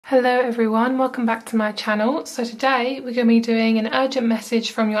Hello everyone, welcome back to my channel. So today we're going to be doing an urgent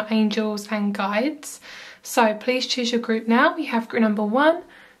message from your angels and guides. So please choose your group now. We have group number 1,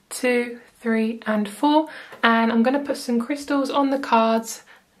 2, 3 and 4, and I'm going to put some crystals on the cards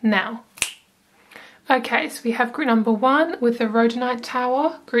now. Okay, so we have group number 1 with the rhodonite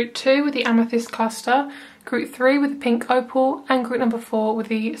tower, group 2 with the amethyst cluster, group 3 with the pink opal, and group number 4 with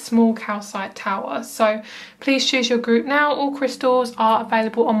the small calcite tower. So please choose your group now. All crystals are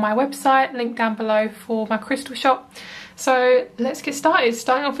available on my website, link down below for my crystal shop. So let's get started,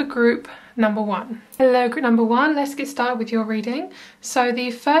 starting off with group number 1. Hello group number 1, let's get started with your reading. So the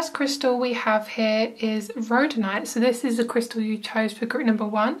first crystal we have here is rhodonite. So this is the crystal you chose for group number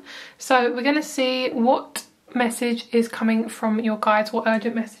 1. So we're going to see what message is coming from your guides, what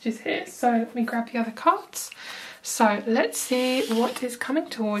urgent message is here. So let me grab the other cards. So let's see what is coming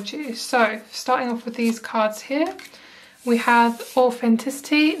towards you. So starting off with these cards here, we have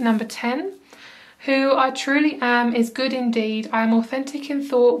authenticity, number 10. Who I truly am is good indeed. I am authentic in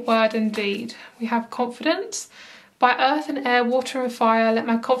thought, word and deed. We have confidence. By earth and air, water and fire, let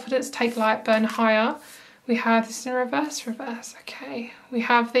my confidence take light, burn higher. We have this in reverse, okay. We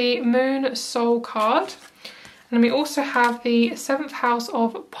have the moon soul card. And we also have the 7th house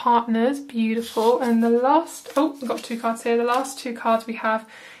of partners, beautiful. And the last, we've got 2 cards here. The last 2 cards we have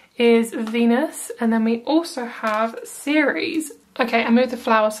is Venus. And then we also have Ceres. Okay, I moved the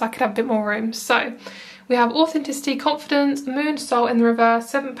flowers so I could have a bit more room. So we have authenticity, confidence, moon, soul in the reverse,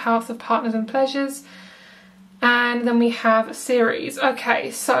 7th house of partners and pleasures. And then we have Ceres.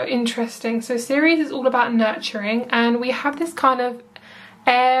 Okay, so interesting. So Ceres is all about nurturing, and we have this kind of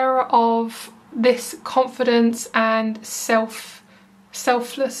air of this confidence and selflessness,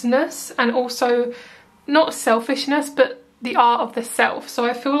 and also not selfishness, but the art of the self. So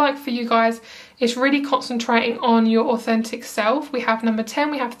I feel like for you guys, it's really concentrating on your authentic self. We have number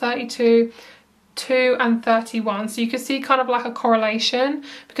 10, we have 32, 2 and 31. So you can see kind of like a correlation,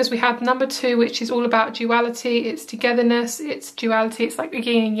 because we have number 2, which is all about duality, it's togetherness, it's duality, it's like a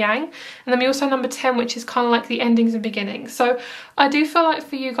yin and yang. And then we also have number 10, which is kind of like the endings and beginnings. So I do feel like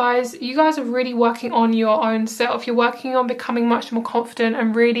for you guys are really working on your own self. You're working on becoming much more confident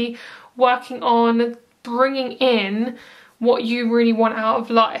and really working on bringing in what you really want out of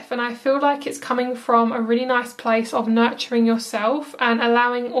life. And I feel like it's coming from a really nice place of nurturing yourself and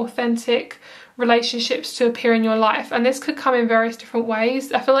allowing authentic relationships to appear in your life. And this could come in various different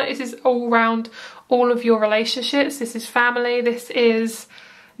ways. I feel like this is all around all of your relationships. This is family, this is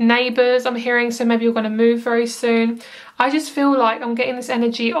neighbours, I'm hearing, so maybe you're going to move very soon. I just feel like I'm getting this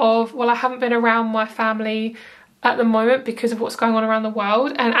energy of, well, I haven't been around my family at the moment because of what's going on around the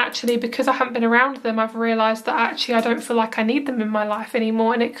world, and actually because I haven't been around them, I've realised that actually I don't feel like I need them in my life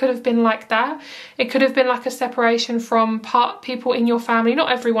anymore. And it could have been like that. It could have been like a separation from people in your family,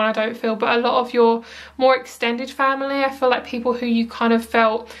 not everyone I don't feel, but a lot of your more extended family. I feel like people who you kind of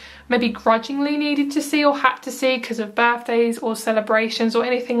felt maybe grudgingly needed to see or had to see because of birthdays or celebrations or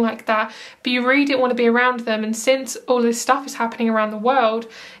anything like that, but you really didn't want to be around them. And since all this stuff is happening around the world,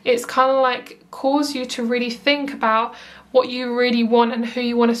 it's kind of like caused you to really think about what you really want and who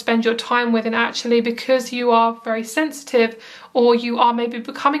you want to spend your time with. And actually, because you are very sensitive, or you are maybe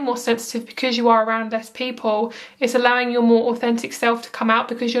becoming more sensitive because you are around less people, it's allowing your more authentic self to come out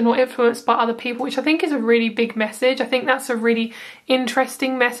because you're not influenced by other people, which I think is a really big message. I think that's a really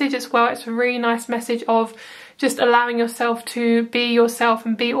interesting message as well. It's a really nice message of just allowing yourself to be yourself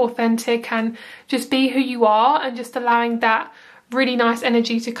and be authentic and just be who you are, and just allowing that really nice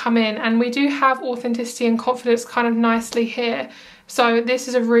energy to come in. And we do have authenticity and confidence kind of nicely here. So this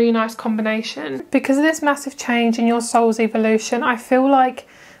is a really nice combination. Because of this massive change in your soul's evolution, I feel like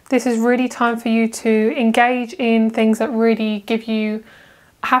this is really time for you to engage in things that really give you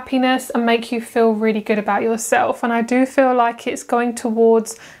happiness and make you feel really good about yourself. And I do feel like it's going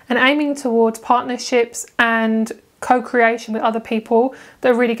towards and aiming towards partnerships and co-creation with other people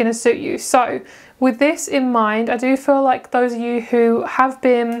that are really going to suit you. So with this in mind, I do feel like those of you who have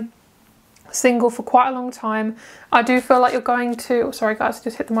been single for quite a long time, I do feel like you're going to, oh, sorry guys, I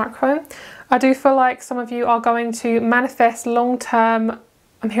just hit the microphone. I do feel like some of you are going to manifest long-term,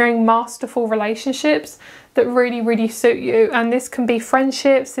 I'm hearing masterful relationships that really suit you. And this can be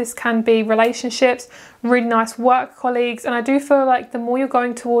friendships, this can be relationships, really nice work colleagues. And I do feel like the more you're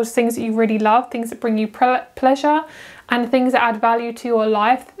going towards things that you really love, things that bring you pleasure and things that add value to your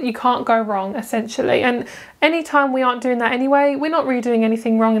life, you can't go wrong essentially. And anytime we aren't doing that anyway, we're not really doing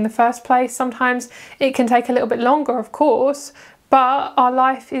anything wrong in the first place. Sometimes it can take a little bit longer, of course, but our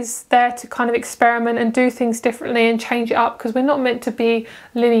life is there to kind of experiment and do things differently and change it up, because we're not meant to be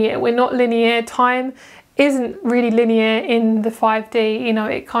linear. We're not linear. Time isn't really linear in the 5D, you know,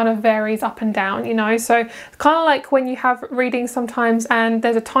 it kind of varies up and down, you know. So kind of like when you have readings sometimes and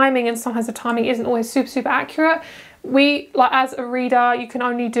there's a timing, and sometimes the timing isn't always super accurate. We, like, as a reader, you can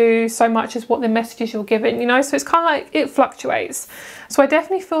only do so much as what the messages you're given, you know, so it's kind of like it fluctuates. So I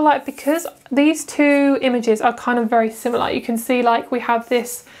definitely feel like because these two images are kind of very similar, you can see like we have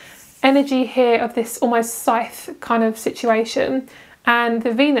this energy here of this almost scythe kind of situation, and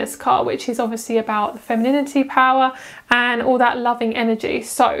the Venus card, which is obviously about the femininity, power, and all that loving energy.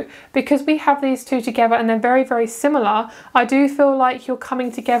 So because we have these two together and they're very similar, I do feel like you're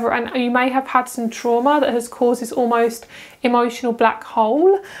coming together, and you may have had some trauma that has caused this almost emotional black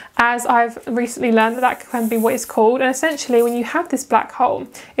hole, as I've recently learned that can be what it's called. And essentially when you have this black hole,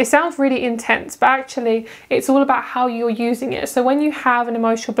 it sounds really intense, but actually it's all about how you're using it. So when you have an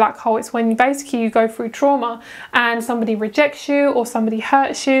emotional black hole, it's when basically you go through trauma and somebody rejects you, or somebody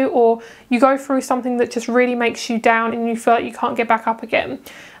hurts you, or you go through something that just really makes you down and you feel like you can't get back up again.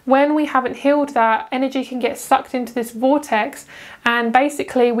 When we haven't healed that, energy can get sucked into this vortex, and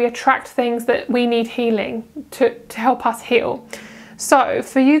basically we attract things that we need healing to help us heal. So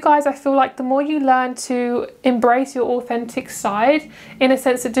for you guys, I feel like the more you learn to embrace your authentic side, in a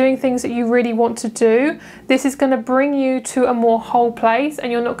sense of doing things that you really want to do, this is going to bring you to a more whole place,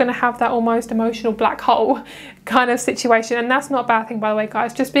 and you're not going to have that almost emotional black hole kind of situation. And that's not a bad thing, by the way,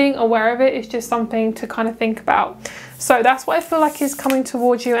 guys. Just being aware of it is just something to kind of think about. So that's what I feel like is coming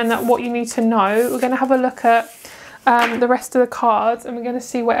towards you, and that what you need to know. We're going to have a look at the rest of the cards, and we're going to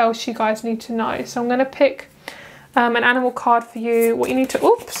see what else you guys need to know. So I'm going to pick an animal card for you. What you need to,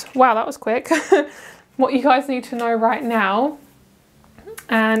 oops, wow, that was quick. What you guys need to know right now,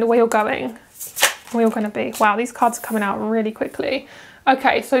 and where you're going, where you're going to be. Wow, these cards are coming out really quickly.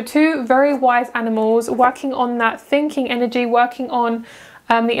 Okay, so two very wise animals working on that thinking energy, working on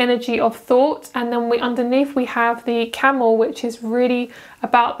the energy of thought. And then underneath we have the camel, which is really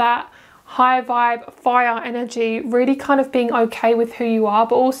about that high vibe, fire energy, really kind of being okay with who you are,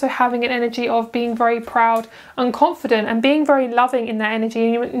 but also having an energy of being very proud and confident and being very loving in that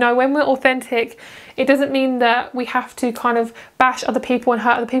energy. And you know, when we're authentic, it doesn't mean that we have to kind of bash other people and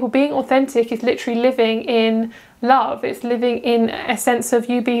hurt other people. Being authentic is literally living in love. It's living in a sense of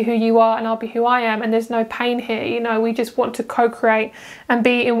you be who you are and I'll be who I am, and there's no pain here. You know, we just want to co-create and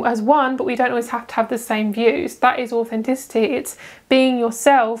be as one, but we don't always have to have the same views. That is authenticity. It's being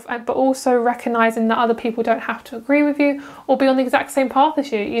yourself, but also recognizing that other people don't have to agree with you or be on the exact same path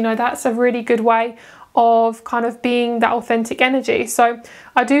as you. You know, that's a really good way of kind of being that authentic energy. So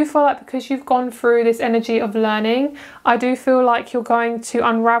I do feel like because you've gone through this energy of learning, I do feel like you're going to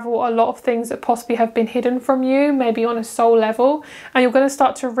unravel a lot of things that possibly have been hidden from you, maybe on a soul level, and you're going to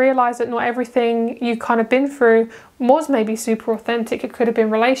start to realize that not everything you've kind of been through was maybe super authentic. It could have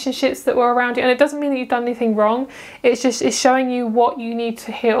been relationships that were around you, and it doesn't mean that you've done anything wrong. It's just, it's showing you what you need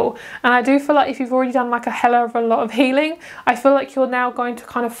to heal. And I do feel like if you've already done like a hell of a lot of healing, I feel like you're now going to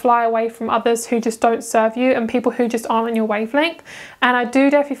kind of fly away from others who just don't serve you and people who just aren't on your wavelength. And I do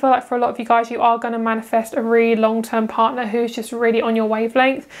definitely feel like for a lot of you guys, you are going to manifest a really long-term partner who's just really on your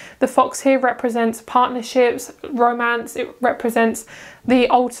wavelength. The fox here represents partnerships, romance. It represents the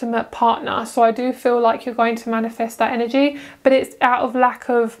ultimate partner. So I do feel like you're going to manifest that energy, but it's out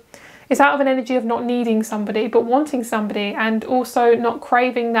of it's out of an energy of not needing somebody, but wanting somebody, and also not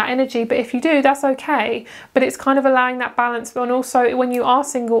craving that energy. But if you do, that's okay. But it's kind of allowing that balance. And also when you are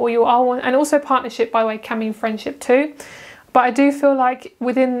single or you are one, and also partnership, by the way, can mean friendship too. But I do feel like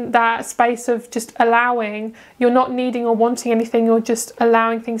within that space of just allowing, you're not needing or wanting anything, you're just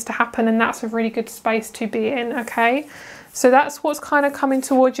allowing things to happen, and that's a really good space to be in, okay? So that's what's kind of coming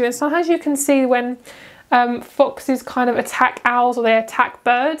towards you. And sometimes you can see when foxes kind of attack owls or they attack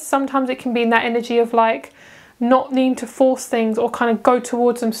birds, sometimes it can be in that energy of like not needing to force things or kind of go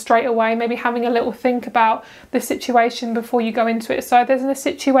towards them straight away, maybe having a little think about the situation before you go into it. So if there's a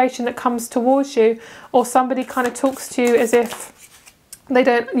situation that comes towards you, or somebody kind of talks to you as if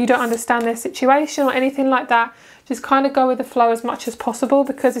you don't understand their situation or anything like that, just kind of go with the flow as much as possible,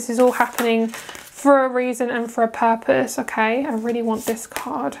 because this is all happening for a reason and for a purpose, okay? I really want this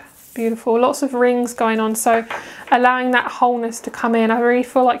card. Beautiful. Lots of rings going on, so allowing that wholeness to come in. I really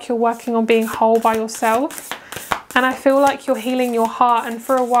feel like you're working on being whole by yourself, and I feel like you're healing your heart. And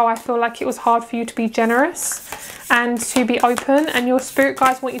for a while I feel like it was hard for you to be generous and to be open, and your spirit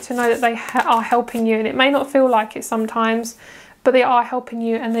guides want you to know that they are helping you. And it may not feel like it sometimes, but they are helping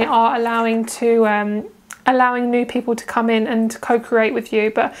you, and they are allowing to allowing new people to come in and co-create with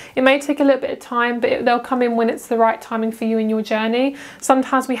you. But it may take a little bit of time, but they'll come in when it's the right timing for you in your journey.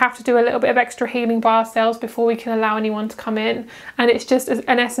 Sometimes we have to do a little bit of extra healing by ourselves before we can allow anyone to come in, and it's just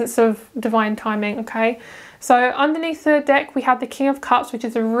an essence of divine timing. Okay, so underneath the deck we have the King of Cups, which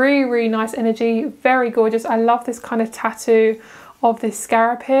is a really nice energy, very gorgeous. I love this kind of tattoo of this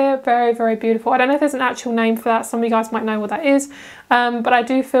scarab here, very beautiful. I don't know if there's an actual name for that, some of you guys might know what that is, but I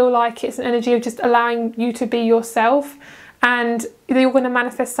do feel like it's an energy of just allowing you to be yourself, and you're going to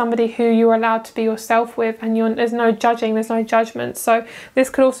manifest somebody who you're allowed to be yourself with, and there's no judging, there's no judgment. So this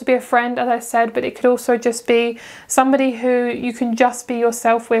could also be a friend, as I said, but it could also just be somebody who you can just be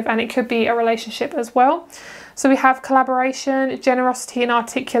yourself with, and it could be a relationship as well. So we have collaboration, generosity and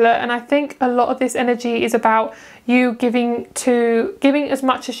articulate, and I think a lot of this energy is about you giving as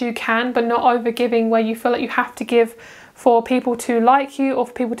much as you can, but not over giving where you feel like you have to give for people to like you or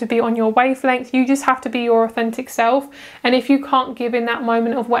for people to be on your wavelength. You just have to be your authentic self, and if you can't give in that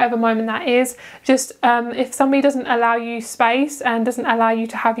moment of whatever moment that is, just if somebody doesn't allow you space and doesn't allow you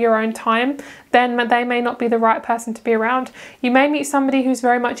to have your own time, then they may not be the right person to be around. You may meet somebody who's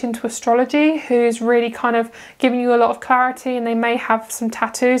very much into astrology, who's really kind of giving you a lot of clarity, and they may have some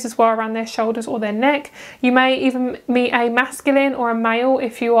tattoos as well around their shoulders or their neck. You may even meet a masculine or a male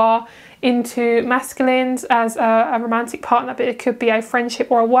if you are into masculines as a romantic partner, but it could be a friendship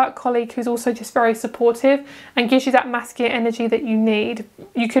or a work colleague who's also just very supportive and gives you that masculine energy that you need.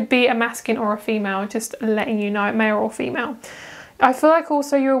 You could be a masculine or a female, just letting you know, male or female. I feel like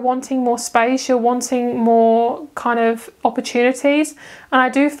also you're wanting more space, you're wanting more kind of opportunities, and I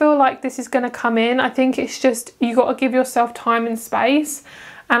do feel like this is going to come in. I think it's just you got to give yourself time and space,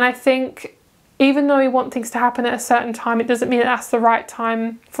 and I think even though we want things to happen at a certain time, it doesn't mean that that's the right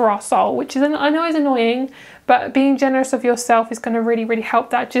time for our soul, which is, I know is annoying, but being generous of yourself is going to really help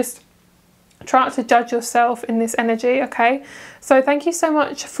that. Just try not to judge yourself in this energy, okay? So thank you so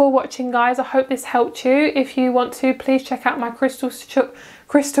much for watching, guys. I hope this helped you. If you want to, please check out my crystal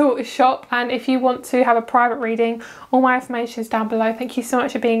shop, and if you want to have a private reading, all my information is down below. Thank you so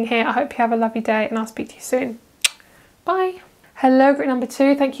much for being here. I hope you have a lovely day, and I'll speak to you soon. Bye. Hello, group number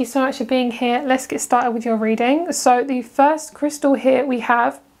 2. Thank you so much for being here. Let's get started with your reading. So the first crystal here we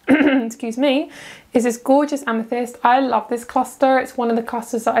have, excuse me, is this gorgeous amethyst. I love this cluster. It's one of the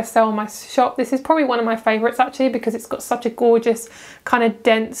clusters that I sell in my shop. This is probably one of my favorites actually, because it's got such a gorgeous kind of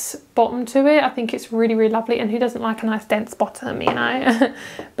dense bottom to it. I think it's really lovely, and who doesn't like a nice dense bottom, you know?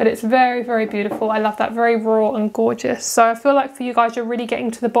 But it's very beautiful. I love that, very raw and gorgeous. So I feel like for you guys, you're really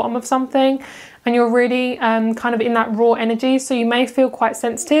getting to the bottom of something, and you're really kind of in that raw energy, so you may feel quite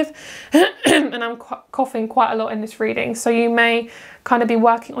sensitive. And I'm coughing quite a lot in this reading, so you may kind of be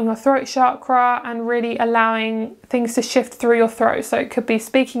working on your throat chakra and really allowing things to shift through your throat. So it could be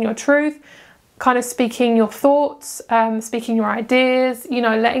speaking your truth, kind of speaking your thoughts, speaking your ideas, you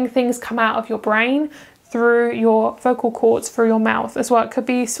know, letting things come out of your brain through your vocal cords, through your mouth as well. It could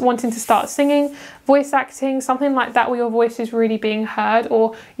be wanting to start singing, voice acting, something like that, where your voice is really being heard,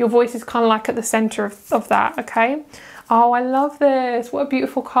 or your voice is kind of like at the center of that, okay? Oh, I love this. What a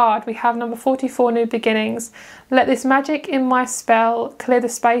beautiful card. We have number 44, New Beginnings. Let this magic in my spell clear the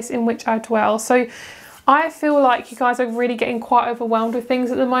space in which I dwell. So I feel like you guys are really getting quite overwhelmed with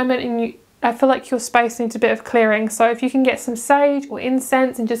things at the moment, and I feel like your space needs a bit of clearing. So if you can get some sage or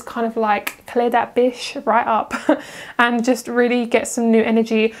incense and just kind of like clear that bish right up and just really get some new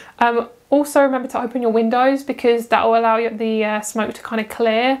energy. Also remember to open your windows, because that will allow the smoke to kind of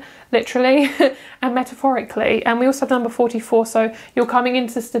clear, literally and metaphorically. And we also have number 44, so you're coming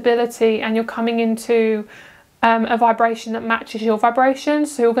into stability, and you're coming into a vibration that matches your vibration.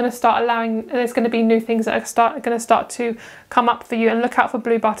 So you're going to start allowing, there's going to be new things that are going to start to come up for you, and look out for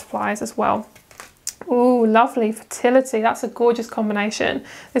blue butterflies as well. Oh, lovely. Fertility. That's a gorgeous combination.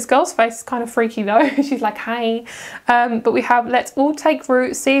 This girl's face is kind of freaky though. She's like, hey. But we have, let's all take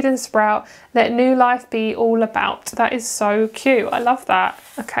root, seed and sprout. Let new life be all about. That is so cute. I love that.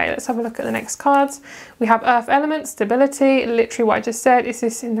 Okay, let's have a look at the next cards. We have earth element, stability. Literally what I just said. Is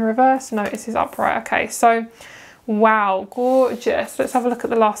this in the reverse? No, this is upright. Okay, so wow, gorgeous. Let's have a look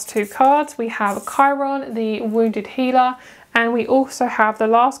at the last two cards. We have Chiron, the wounded healer. And we also have the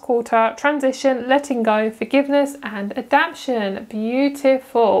last quarter, transition, letting go, forgiveness and adaptation.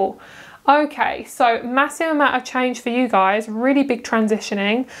 Beautiful. Okay, so massive amount of change for you guys, really big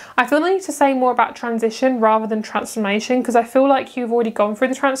transitioning. I feel I need to say more about transition rather than transformation, because I feel like you've already gone through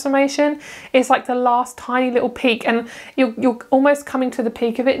the transformation. It's like the last tiny little peak, and you're almost coming to the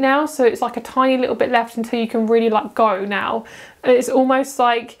peak of it now. So it's like a tiny little bit left until you can really like go now. It's almost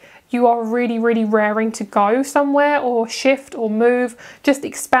like you are really, really raring to go somewhere or shift or move, just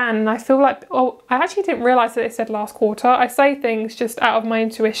expand. And I feel like, oh, I actually didn't realise that it said last quarter. I say things just out of my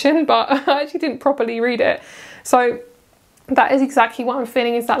intuition, but I actually didn't properly read it. So that is exactly what I'm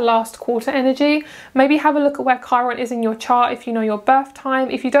feeling, is that last quarter energy. Maybe have a look at where Chiron is in your chart if you know your birth time.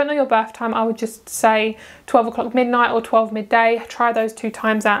 If you don't know your birth time, I would just say 12 o'clock midnight or 12 midday. Try those 2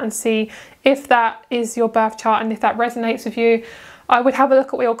 times out and see if that is your birth chart and if that resonates with you. I would have a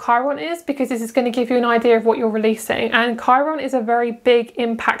look at where your Chiron is, because this is going to give you an idea of what you're releasing. And Chiron is a very big,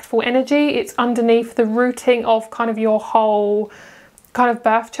 impactful energy. It's underneath the rooting of kind of your whole kind of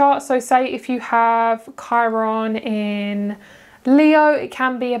birth chart. So say if you have Chiron in Leo, it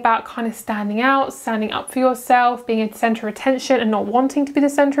can be about kind of standing out, standing up for yourself, being a center of attention and not wanting to be the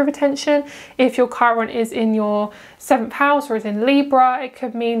center of attention. If your Chiron is in your 7th house or is in Libra, it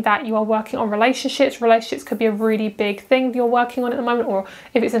could mean that you are working on relationships. Relationships could be a really big thing you're working on at the moment. Or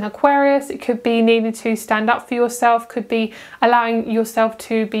if it's in Aquarius, it could be needing to stand up for yourself, could be allowing yourself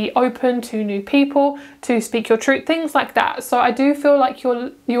to be open to new people, to speak your truth, things like that. So I do feel like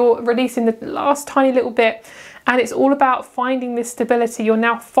you're releasing the last tiny little bit. And it's all about finding this stability. You're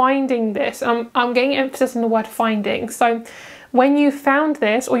now finding this. I'm getting emphasis on the word finding. So when you found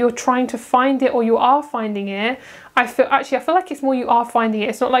this, or you're trying to find it, or you are finding it, I feel like it's more you are finding it.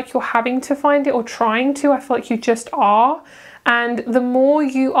 It's not like you're having to find it or trying to. I feel like you just are. And the more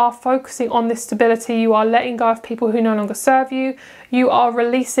you are focusing on this stability, you are letting go of people who no longer serve you. You are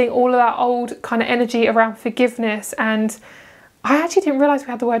releasing all of that old kind of energy around forgiveness. And I actually didn't realise we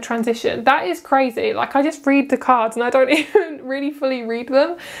had the word transition. That is crazy. Like, I just read the cards and I don't even really fully read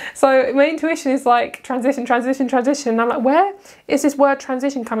them. So my intuition is like transition, transition, transition. And I'm like, where is this word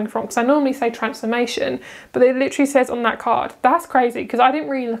transition coming from? Because I normally say transformation, but it literally says on that card. That's crazy, because I didn't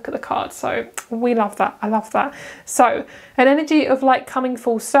really look at the cards. So we love that. I love that. So an energy of like coming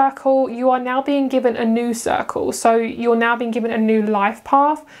full circle. You are now being given a new circle. So you're now being given a new life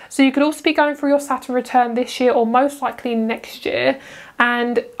path. So you could also be going through your Saturn return this year, or most likely next year.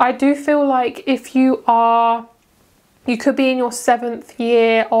 And I do feel like if you could be in your 7th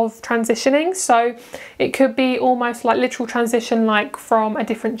year of transitioning. So it could be almost like literal transition, like from a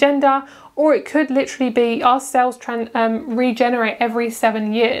different gender, or it could literally be our cells regenerate every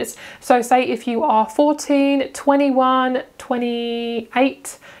 7 years. So say if you are 14, 21,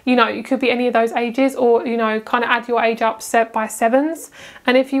 28, you know, you could be any of those ages, or, you know, kind of add your age up set by 7s.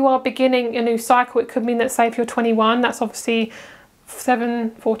 And if you are beginning a new cycle, it could mean that, say if you're 21, that's obviously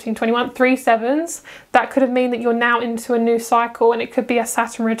 7, 14, 21, 3 7s. That could have mean that you're now into a new cycle, and it could be a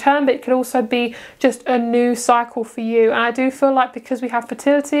Saturn return, but it could also be just a new cycle for you. And I do feel like, because we have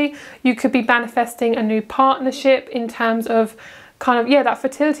fertility, you could be manifesting a new partnership in terms of kind of, yeah, that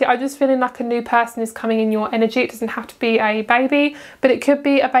fertility. I'm just feeling like a new person is coming in your energy. It doesn't have to be a baby, but it could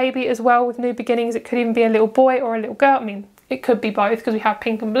be a baby as well with new beginnings. It could even be a little boy or a little girl. I mean, it could be both, because we have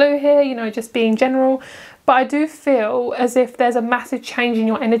pink and blue here, you know, just being general. But I do feel as if there's a massive change in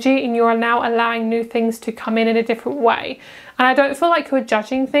your energy, and you are now allowing new things to come in a different way. And I don't feel like you're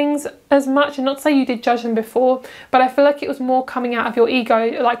judging things as much, and not to say you did judge them before, but I feel like it was more coming out of your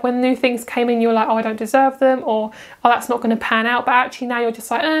ego. Like when new things came in, you're like, oh, I don't deserve them, or oh, that's not going to pan out. But actually now you're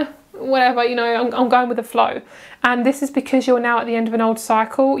just like, whatever, you know, I'm going with the flow. And this is because you're now at the end of an old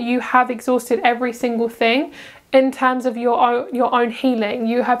cycle. You have exhausted every single thing. In terms of your own healing,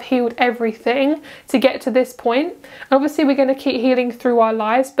 you have healed everything to get to this point. Obviously, we're going to keep healing through our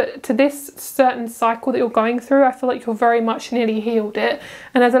lives, but to this certain cycle that you're going through, I feel like you're very much nearly healed it.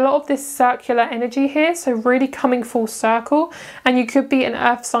 And there's a lot of this circular energy here, so really coming full circle. And you could be an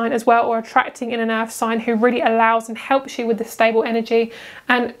earth sign as well, or attracting in an earth sign who really allows and helps you with the stable energy.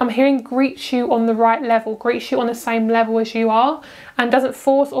 And I'm hearing greets you on the right level, greets you on the same level as you are, and doesn't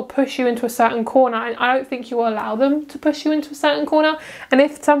force or push you into a certain corner. And I don't think you will allow them to push you into a certain corner. And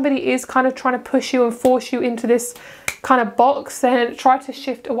if somebody is kind of trying to push you and force you into this kind of box, then try to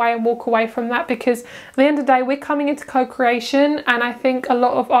shift away and walk away from that, because at the end of the day, we're coming into co-creation, and I think a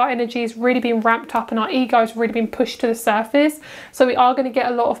lot of our energy is really being ramped up and our ego is really being pushed to the surface. So we are going to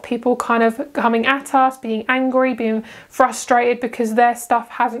get a lot of people kind of coming at us, being angry, being frustrated because their stuff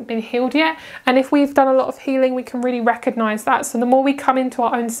hasn't been healed yet. And if we've done a lot of healing, we can really recognize that. So the more we come into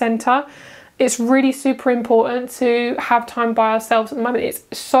our own center, it's really super important to have time by ourselves at the moment. It's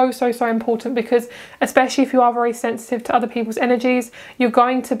so important, because especially if you are very sensitive to other people's energies, you're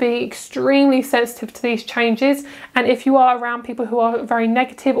going to be extremely sensitive to these changes. And if you are around people who are very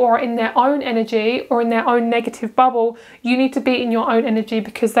negative or are in their own energy or in their own negative bubble, you need to be in your own energy,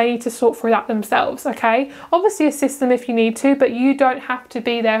 because they need to sort through that themselves, okay? Obviously assist them if you need to, but you don't have to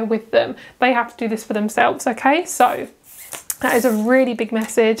be there with them. They have to do this for themselves, okay? So That is a really big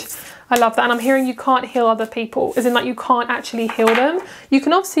message. I love that. And I'm hearing you can't heal other people, as in like you can't actually heal them. You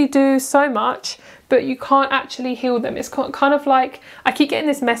can obviously do so much, but you can't actually heal them. It's kind of like, I keep getting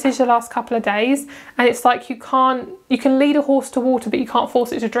this message the last couple of days, and it's like you can lead a horse to water, but you can't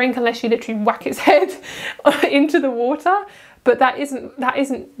force it to drink unless you literally whack its head into the water. But that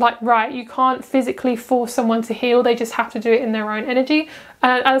isn't like right. You can't physically force someone to heal. They just have to do it in their own energy.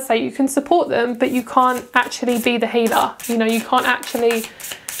 And as I say, you can support them, but you can't actually be the healer. You know, you can't actually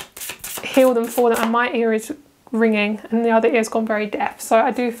heal them for them. And my ear is ringing and the other ear's gone very deaf. So I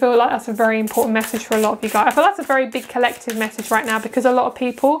do feel like that's a very important message for a lot of you guys. I feel that's a very big collective message right now, because a lot of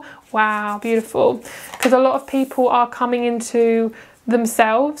people, wow, beautiful. Because a lot of people are coming into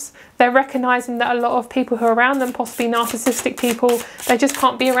themselves. They're recognizing that a lot of people who are around them, possibly narcissistic people, they just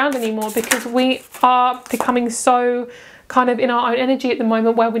can't be around anymore, because we are becoming so kind of in our own energy at the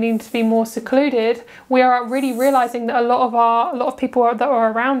moment, where we need to be more secluded. We are really realizing that a lot of people that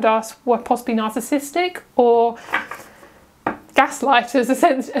are around us were possibly narcissistic or gaslighters,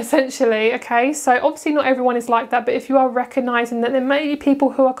 essentially. Okay, so obviously not everyone is like that, but if you are recognizing that there may be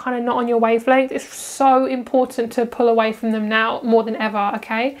people who are kind of not on your wavelength, it's so important to pull away from them now more than ever.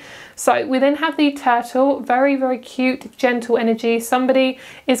 Okay, so we then have the turtle, very, very cute, gentle energy. Somebody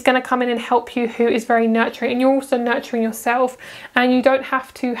is going to come in and help you who is very nurturing, and you're also nurturing yourself, and you don't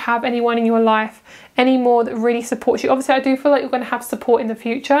have to have anyone in your life anymore that really supports you. Obviously I do feel like you're going to have support in the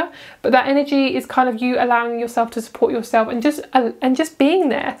future, but that energy is kind of you allowing yourself to support yourself and just being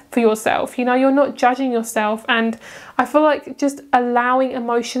there for yourself. You know, you're not judging yourself, and I feel like just allowing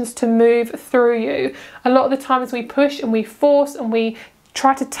emotions to move through you. A lot of the times we push and we force and we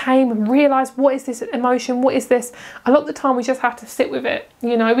try to tame and realize, what is this emotion, what is this? A lot of the time we just have to sit with it.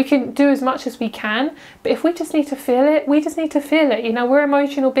 You know, we can do as much as we can, but if we just need to feel it, we just need to feel it. You know, we're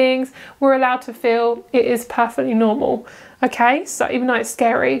emotional beings, we're allowed to feel. It is perfectly normal. Okay, so even though it's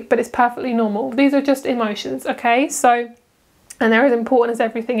scary, but it's perfectly normal. These are just emotions. Okay, so, and they're as important as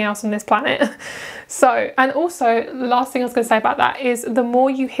everything else on this planet. So, and also the last thing I was going to say about that is, the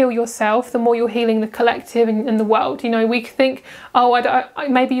more you heal yourself, the more you're healing the collective and the world. You know, we think, oh,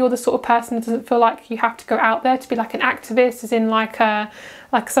 maybe you're the sort of person that doesn't feel like you have to go out there to be like an activist, as in like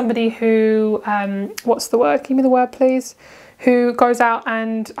somebody who, what's the word? Give me the word, please. Who goes out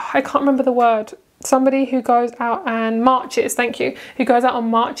and, I can't remember the word. Somebody who goes out and marches, thank you. Who goes out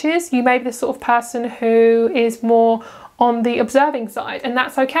on marches. You may be the sort of person who is more on the observing side, and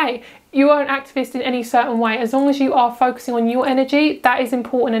that's okay. You are an activist in any certain way, as long as you are focusing on your energy, that is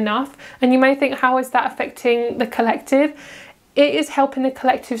important enough. And you may think, how is that affecting the collective? It is helping the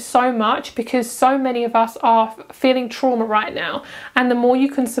collective so much, because so many of us are feeling trauma right now, and the more you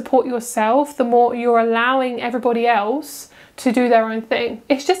can support yourself, the more you're allowing everybody else to do their own thing.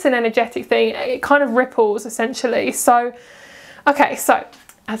 It's just an energetic thing. It kind of ripples, essentially. So okay, so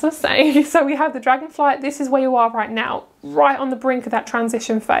as I was saying, so we have the dragonfly. This is where you are right now, right on the brink of that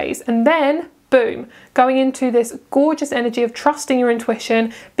transition phase. And then, boom, going into this gorgeous energy of trusting your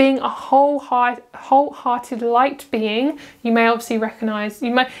intuition, being a wholehearted light being. You may obviously recognize,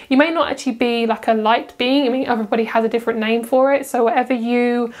 you may not actually be like a light being. I mean, everybody has a different name for it. So whatever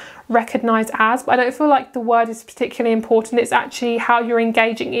you recognize as, but I don't feel like the word is particularly important. It's actually how you're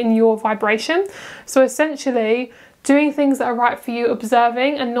engaging in your vibration. So essentially, doing things that are right for you,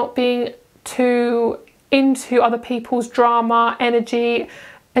 observing and not being too into other people's drama, energy,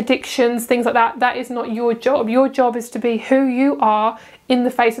 addictions, things like that. That is not your job. Your job is to be who you are in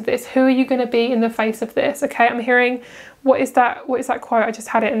the face of this. Who are you going to be in the face of this? Okay, I'm hearing, what is that quote? I just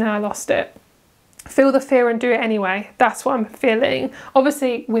had it and then I lost it. Feel the fear and do it anyway. That's what I'm feeling,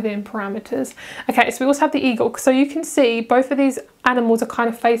 obviously within parameters. Okay, so we also have the eagle. So you can see both of these animals are kind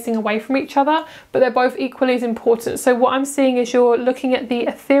of facing away from each other, but they're both equally as important. So what I'm seeing is you're looking at the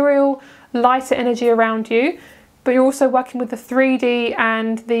ethereal, lighter energy around you, but you're also working with the 3D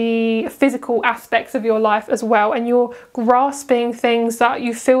and the physical aspects of your life as well. And you're grasping things that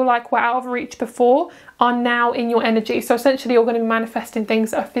you feel like were out of reach before are now in your energy. So essentially you're going to be manifesting things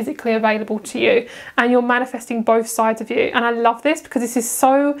that are physically available to you, and you're manifesting both sides of you. And I love this because this is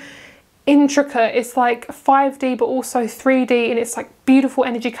so intricate. It's like 5D but also 3D, and it's like beautiful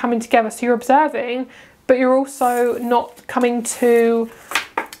energy coming together. So you're observing, but you're also not coming too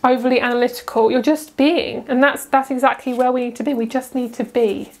overly analytical. You're just being, and that's exactly where we need to be. We just need to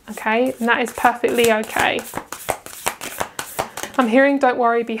be, okay? And that is perfectly okay. I'm hearing, don't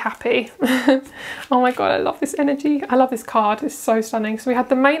worry, be happy. Oh my god, I love this energy. I love this card. It's so stunning. So we had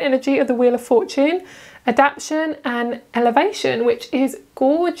the main energy of the Wheel of Fortune, adaptation and elevation, which is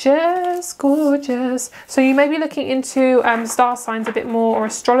gorgeous, gorgeous. So you may be looking into star signs a bit more, or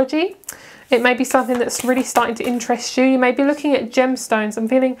astrology. It may be something that's really starting to interest you. You may be looking at gemstones. I'm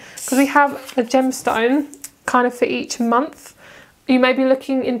feeling, because we have a gemstone kind of for each month. You may be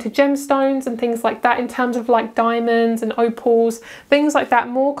looking into gemstones and things like that in terms of like diamonds and opals, things like that,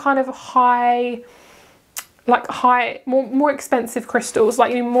 more kind of more expensive crystals.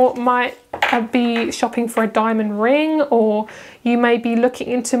 Like you might be shopping for a diamond ring, or you may be looking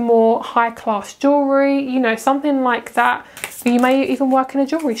into more high class jewelry, you know, something like that. Or you may even work in a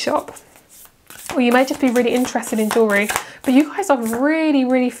jewelry shop, or you may just be really interested in jewelry. But you guys are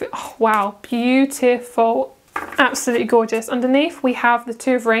really, oh, wow, beautiful, absolutely gorgeous. Underneath we have the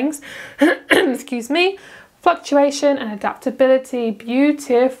Two of Rings, excuse me, fluctuation and adaptability.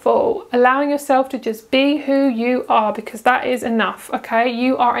 Beautiful. Allowing yourself to just be who you are, because that is enough, okay?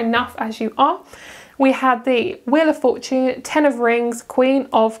 You are enough as you are. We had the Wheel of Fortune, 10 of Rings, Queen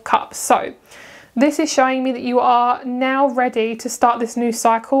of Cups. So this is showing me that you are now ready to start this new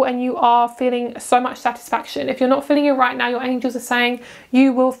cycle, and you are feeling so much satisfaction. If you're not feeling it right now, your angels are saying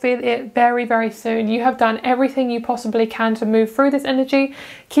you will feel it very, very soon. You have done everything you possibly can to move through this energy.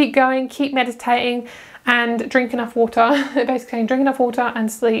 Keep going, keep meditating, and drink enough water. Basically saying drink enough water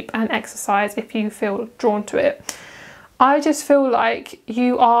and sleep and exercise if you feel drawn to it. I just feel like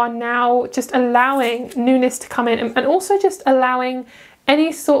you are now just allowing newness to come in, and also just allowing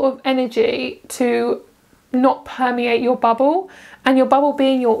any sort of energy to not permeate your bubble, and your bubble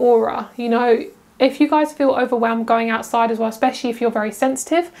being your aura. You know, if you guys feel overwhelmed going outside as well, especially if you're very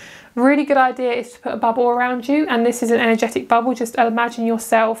sensitive, really good idea is to put a bubble around you. And this is an energetic bubble. Just imagine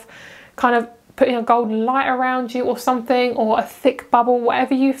yourself kind of putting a golden light around you or something, or a thick bubble,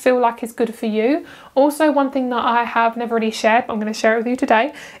 whatever you feel like is good for you. Also, one thing that I have never really shared, but I'm going to share it with you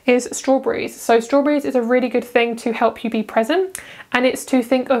today, is strawberries. So strawberries is a really good thing to help you be present, and it's to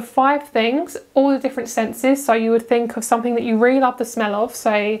think of 5 things, all the different senses. So you would think of something that you really love the smell of,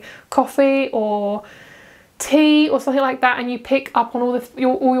 say coffee or tea or something like that, and you pick up on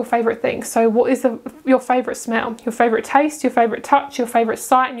all your favorite things. So what is your favorite smell, your favorite taste, your favorite touch, your favorite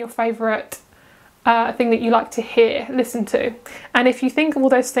sight, and your favorite thing that you like to hear, listen to. And if you think of all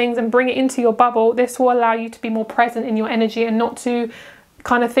those things and bring it into your bubble, this will allow you to be more present in your energy, and not to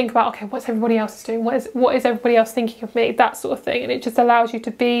kind of think about, okay, what's everybody else doing, what is everybody else thinking of me, that sort of thing. And it just allows you to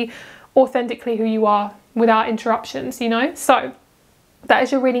be authentically who you are without interruptions, you know. So that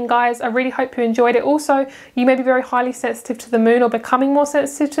is your reading, guys. I really hope you enjoyed it. Also, you may be very highly sensitive to the moon, or becoming more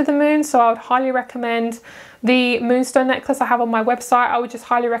sensitive to the moon, so I would highly recommend the moonstone necklace I have on my website. I would just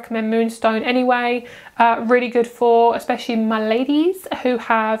highly recommend moonstone anyway. Really good for especially my ladies who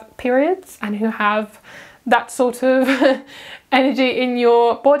have periods and who have that sort of energy in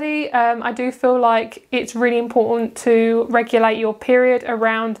your body. I do feel like it's really important to regulate your period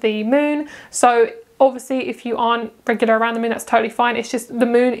around the moon. So obviously if you aren't regular around the moon, that's totally fine. It's just the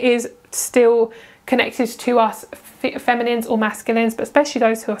moon is still connected to us feminines or masculines, but especially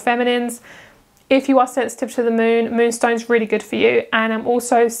those who are feminines. If you are sensitive to the moon, moonstone's really good for you. And I'm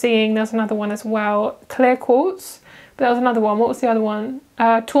also seeing there's another one as well, clear quartz. But there was another one. What was the other one?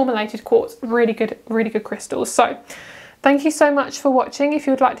 Tourmalated quartz. Really good crystals. So thank you so much for watching. If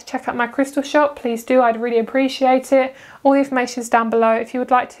you would like to check out my crystal shop, please do. I'd really appreciate it. All the information is down below. If you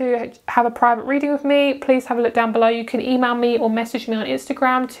would like to have a private reading with me, please have a look down below. You can email me or message me on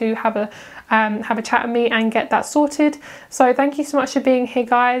Instagram to have a chat with me and get that sorted. So thank you so much for being here,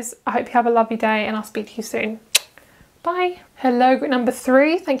 guys. I hope you have a lovely day, and I'll speak to you soon. Bye. Hello, group number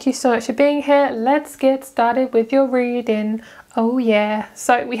 3. Thank you so much for being here. Let's get started with your reading. Oh yeah.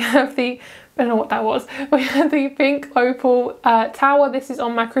 So we have the, I don't know what that was. We have the pink opal tower. This is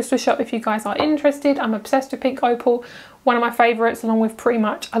on my crystal shop if you guys are interested. I'm obsessed with pink opal. One of my favourites, along with pretty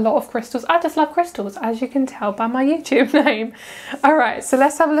much a lot of crystals. I just love crystals, as you can tell by my YouTube name. Alright, so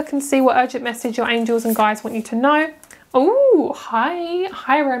let's have a look and see what urgent message your angels and guides want you to know. Oh,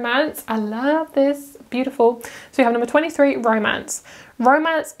 hi romance. I love this. Beautiful. So we have number 23, romance.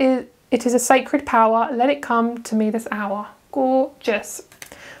 Romance is a sacred power. Let it come to me this hour. Gorgeous.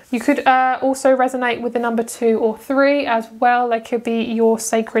 You could also resonate with the number 2 or 3 as well. They could be your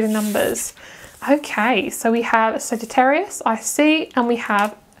sacred numbers. Okay, so we have Sagittarius, I see, and we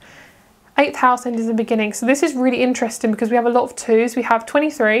have 8th house and is the beginning. So this is really interesting because we have a lot of 2s. We have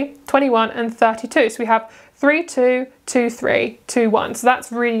 23, 21 and 32. So we have 3, 2, 2, 3, 2, 1. So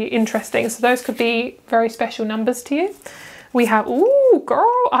that's really interesting. So those could be very special numbers to you. We have, ooh,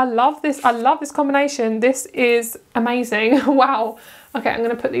 girl, I love this. I love this combination. This is amazing. Wow. Okay, I'm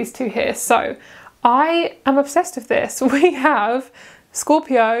going to put these 2 here. So I am obsessed with this. We have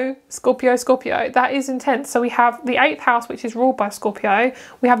Scorpio, Scorpio, Scorpio. That is intense. So we have the 8th house, which is ruled by Scorpio.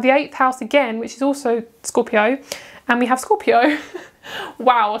 We have the 8th house again, which is also Scorpio. And we have Scorpio.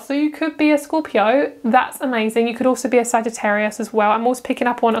 Wow, so you could be a Scorpio. That's amazing. You could also be a Sagittarius as well. I'm also picking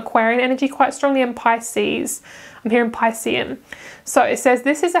up on Aquarian energy quite strongly, and Pisces. I'm hearing Piscean. So it says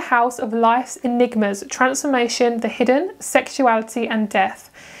this is a house of life's enigmas, transformation, the hidden, sexuality and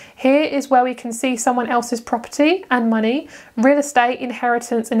death. Here is where we can see someone else's property and money, real estate,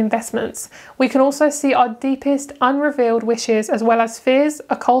 inheritance and investments. We can also see our deepest unrevealed wishes, as well as fears,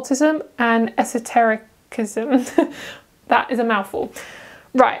 occultism and esotericism. That is a mouthful.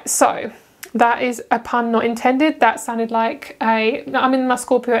 Right, so that is a pun not intended. That sounded like I'm in my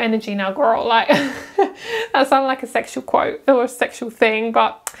Scorpio energy now, girl. Like, that sounded like a sexual quote or a sexual thing,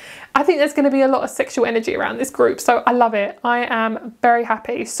 but I think there's going to be a lot of sexual energy around this group, so I love it. I am very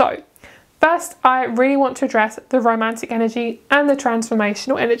happy. So first, I really want to address the romantic energy and the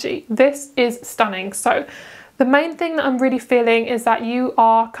transformational energy. This is stunning. So the main thing that I'm really feeling is that you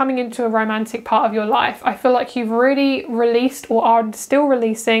are coming into a romantic part of your life. I feel like you've really released, or are still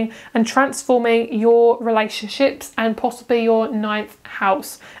releasing and transforming your relationships, and possibly your 9th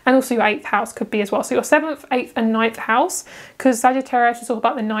house, and also your 8th house could be as well. So your 7th, 8th and 9th house, because Sagittarius is all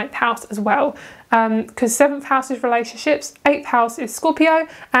about the 9th house as well. Because 7th house is relationships, 8th house is Scorpio,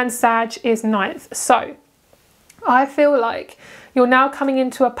 and Sag is 9th. So I feel like you're now coming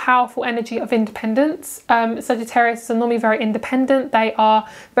into a powerful energy of independence. Sagittarius are normally very independent. They are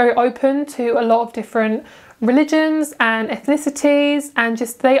very open to a lot of different religions and ethnicities, and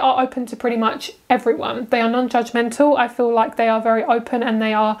just they are open to pretty much everyone. They are non-judgmental. I feel like they are very open, and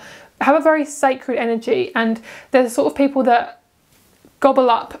they have a very sacred energy, and they're the sort of people that gobble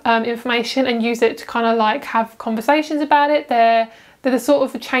up information and use it to kind of like have conversations about it. They're the sort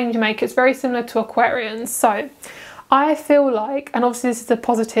of a change maker. It's very similar to Aquarians. So I feel like, and obviously this is a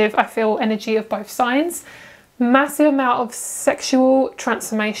positive, I feel energy of both signs, massive amount of sexual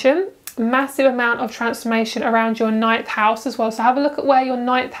transformation, massive amount of transformation around your 9th house as well. So have a look at where your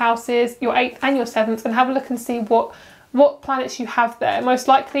 9th house is, your 8th and your 7th, and have a look and see what planets you have there. Most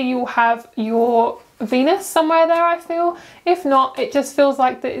likely you will have your Venus somewhere there, I feel. If not, it just feels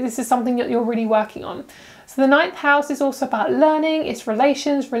like that this is something that you're really working on. So the 9th house is also about learning, it's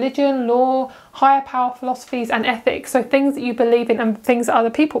relations, religion, law, higher power philosophies and ethics. So things that you believe in and things that other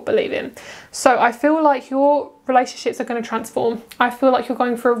people believe in. So I feel like your relationships are going to transform. I feel like you're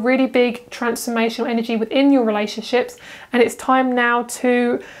going for a really big transformational energy within your relationships, and it's time now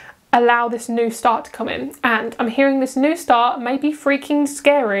to allow this new start to come in. And I'm hearing this new start may be freaking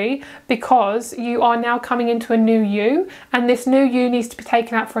scary, because you are now coming into a new you, and this new you needs to be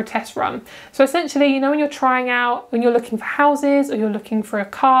taken out for a test run. So essentially, you know, when you're trying out, when you're looking for houses or you're looking for a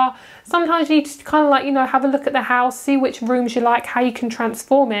car, sometimes you need to kind of like, you know, have a look at the house, see which rooms you like, how you can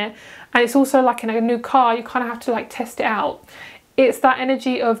transform it. And it's also like in a new car, you kind of have to like test it out. It's that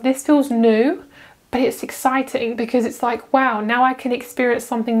energy of this feels new, but it's exciting because it's like, wow, now I can experience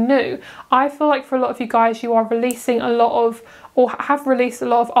something new. I feel like for a lot of you guys, you are releasing a lot of, or have released a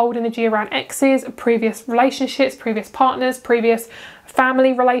lot of old energy around exes, previous relationships, previous partners, previous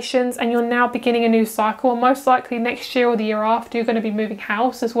family relations, and you're now beginning a new cycle. And most likely next year or the year after, you're going to be moving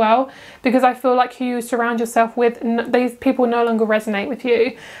house as well, because I feel like who you surround yourself with, these people no longer resonate with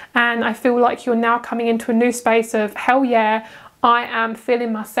you. And I feel like you're now coming into a new space of, hell yeah, I am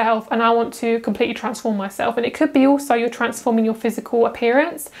feeling myself and I want to completely transform myself. And it could be also you're transforming your physical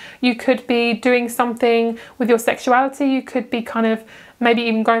appearance. You could be doing something with your sexuality. You could be kind of maybe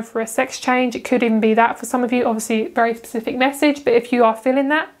even going for a sex change. It could even be that for some of you. Obviously, very specific message. But if you are feeling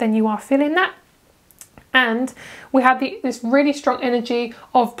that, then you are feeling that. And we have this really strong energy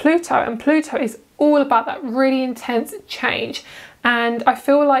of Pluto. And Pluto is all about that really intense change. And I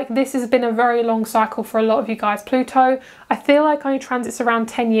feel like this has been a very long cycle for a lot of you guys. Pluto, I feel like only transits around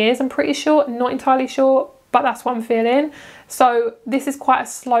 10 years, I'm pretty sure. Not entirely sure, but that's what I'm feeling. So this is quite a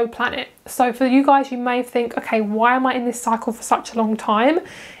slow planet. So for you guys, you may think, okay, why am I in this cycle for such a long time?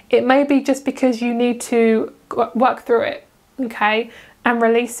 It may be just because you need to work through it, okay, and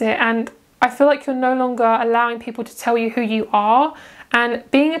release it. And I feel like you're no longer allowing people to tell you who you are. And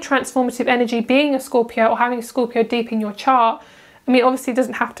being a transformative energy, being a Scorpio or having a Scorpio deep in your chart, I mean, obviously it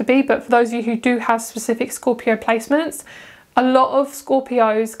doesn't have to be, but for those of you who do have specific Scorpio placements, a lot of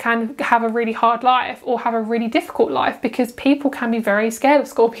Scorpios can have a really hard life or have a really difficult life, because people can be very scared of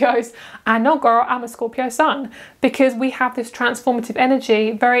Scorpios. And no, girl, I'm a Scorpio sun, because we have this transformative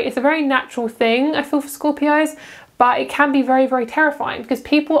energy. It's a very natural thing, I feel, for Scorpios. But it can be very, very terrifying because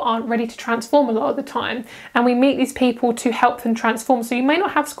people aren't ready to transform a lot of the time. And we meet these people to help them transform. So you may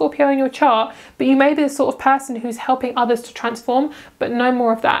not have Scorpio in your chart, but you may be the sort of person who's helping others to transform, but no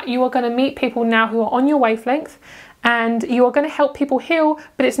more of that. You are going to meet people now who are on your wavelength, and you are going to help people heal,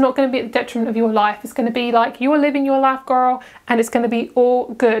 but it's not going to be at the detriment of your life. It's going to be like you're living your life, girl, and it's going to be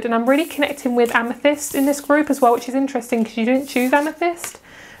all good. And I'm really connecting with amethyst in this group as well, which is interesting because you didn't choose amethyst,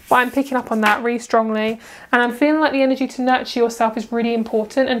 but I'm picking up on that really strongly. And I'm feeling like the energy to nurture yourself is really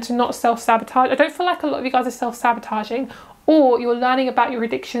important and to not self-sabotage. I don't feel like a lot of you guys are self-sabotaging, or you're learning about your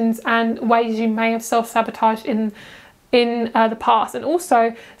addictions and ways you may have self-sabotaged in the past. And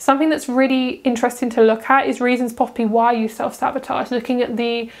also something that's really interesting to look at is reasons possibly why you self-sabotage. Looking at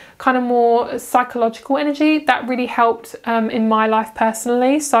the kind of more psychological energy that really helped in my life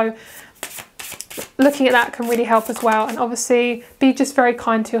personally, so looking at that can really help as well. And obviously be just very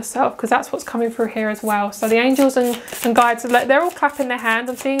kind to yourself, because that's what's coming through here as well. So the angels and guides, they're all clapping their hands.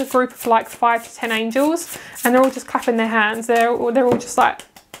 I'm seeing a group of like 5 to 10 angels, and they're all just clapping their hands. They're all just like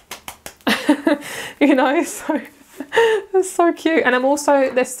you know, so that's so cute. And I'm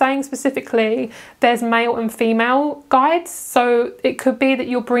also, they're saying specifically there's male and female guides, so it could be that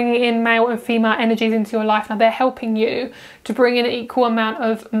you're bringing in male and female energies into your life. Now they're helping you to bring in an equal amount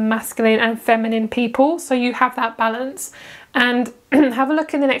of masculine and feminine people, so you have that balance. And have a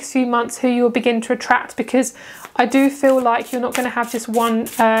look in the next few months who you'll begin to attract, because I do feel like you're not going to have just one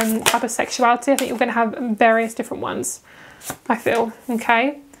type of sexuality. I think you're going to have various different ones, I feel.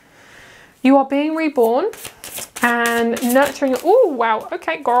 Okay, you are being reborn and nurturing. Oh wow,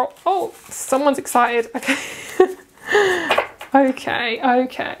 okay girl, oh someone's excited. Okay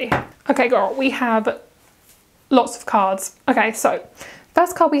okay girl, we have lots of cards. Okay, so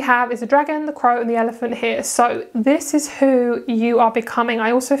first card we have is the dragon, the crow and the elephant here. So this is who you are becoming.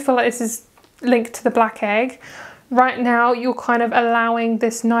 I also feel like this is linked to the black egg. Right now you're kind of allowing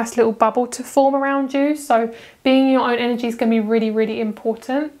this nice little bubble to form around you, so being in your own energy is going to be really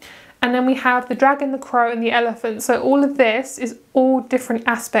important. And then we have the dragon, the crow and the elephant. So all of this is all different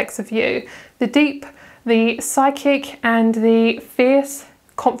aspects of you. The deep, the psychic and the fierce,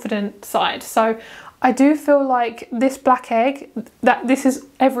 confident side. So I do feel like this black egg, that this is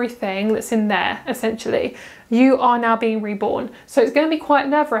everything that's in there, essentially. You are now being reborn. So it's going to be quite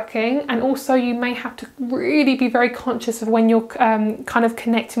nerve-wracking, and also you may have to really be very conscious of when you're kind of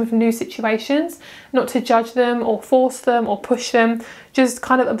connecting with new situations, not to judge them or force them or push them. Just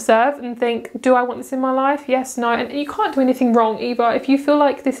kind of observe and think, do I want this in my life? Yes, no. And you can't do anything wrong either. If you feel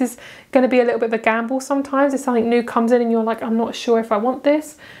like this is going to be a little bit of a gamble sometimes, if something new comes in and you're like, I'm not sure if I want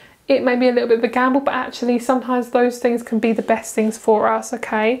this, it may be a little bit of a gamble, but actually sometimes those things can be the best things for us,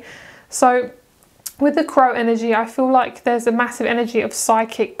 okay? So with the crow energy, I feel like there's a massive energy of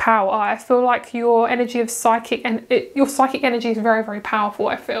psychic power. I feel like your energy of psychic, and your psychic energy is very powerful,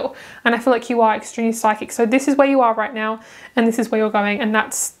 I feel. And I feel like you are extremely psychic. So this is where you are right now, and this is where you're going, and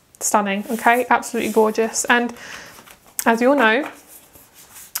that's stunning, okay? Absolutely gorgeous. And as you all know,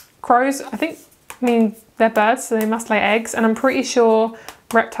 crows, I mean, they're birds, so they must lay eggs, and I'm pretty sure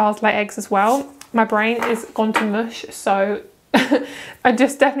reptiles lay eggs as well. My brain is gone to mush, so I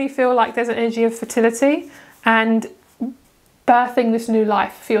just definitely feel like there's an energy of fertility and birthing this new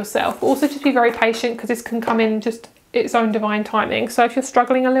life for yourself. But also just be very patient, because this can come in just its own divine timing. So if you're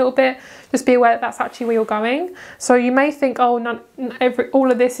struggling a little bit, just be aware that that's actually where you're going. So you may think, oh,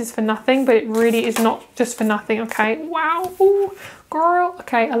 all of this is for nothing, but it really is not just for nothing, okay? Wow, ooh, girl.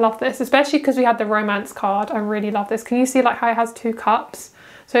 Okay, I love this, especially because we had the romance card. I really love this. Can you see like how it has 2 cups?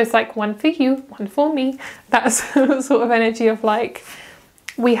 So it's like one for you, one for me. That's sort of energy of like,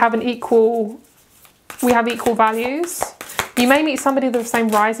 we have equal values. You may meet somebody with the same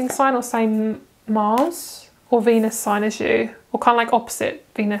rising sign or same Mars or Venus sign as you, or kind of like opposite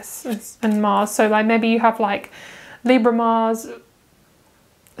Venus and Mars. So like maybe you have like Libra Mars,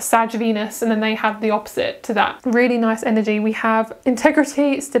 Sag Venus, and then they have the opposite to that. Really nice energy. We have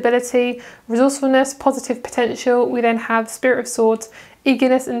integrity, stability, resourcefulness, positive potential. We then have Spirit of Swords,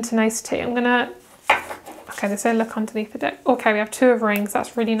 eagerness and tenacity. I'm gonna, okay, there's a look underneath the deck. Okay, we have 2 of rings.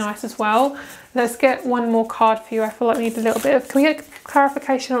 That's really nice as well. Let's get one more card for you. I feel like we need a little bit of, can we get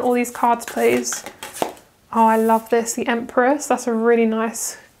clarification on all these cards, please? Oh, I love this. The Empress. That's a really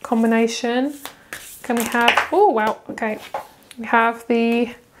nice combination. Can we have, oh wow, okay. We have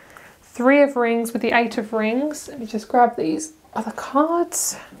the 3 of rings with the 8 of rings. Let me just grab these other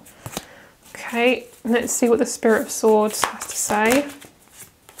cards. Okay, let's see what the Spirit of Swords has to say.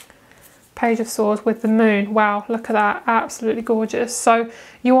 Page of Swords with the moon. Wow, look at that. Absolutely gorgeous. So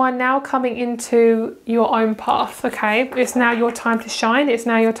you are now coming into your own path, okay? It's now your time to shine. It's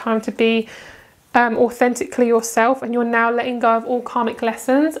now your time to be authentically yourself, and you're now letting go of all karmic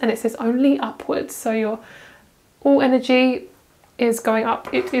lessons, and it says only upwards. So your all energy is going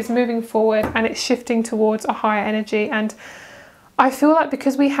up. It is moving forward, and it's shifting towards a higher energy. And I feel like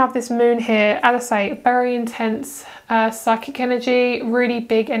because we have this moon here, as I say, very intense psychic energy, really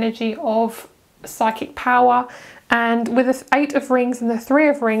big energy of psychic power. And with the 8 of rings and the 3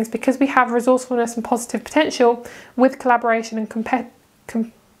 of rings, because we have resourcefulness and positive potential with collaboration and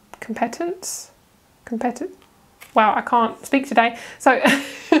competence. Wow, I can't speak today. So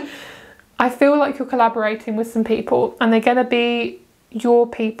I feel like you're collaborating with some people and they're going to be your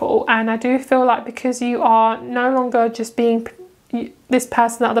people. And I do feel like because you are no longer just being this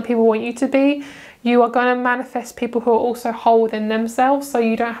person that other people want you to be, you are going to manifest people who are also whole within themselves. So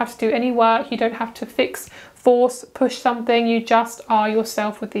you don't have to do any work. You don't have to fix, force, push something. You just are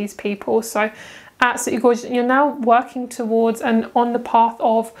yourself with these people. So absolutely gorgeous. You're now working towards and on the path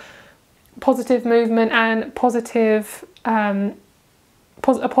of positive movement and positive a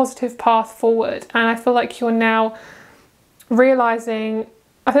positive path forward. And I feel like you're now realizing,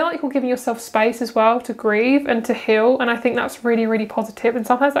 I feel like you're giving yourself space as well to grieve and to heal, and I think that's really, really positive. And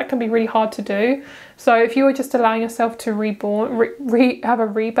sometimes that can be really hard to do. So if you were just allowing yourself to have a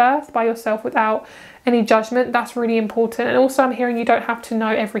rebirth by yourself without any judgment, that's really important. And also I'm hearing you don't have to know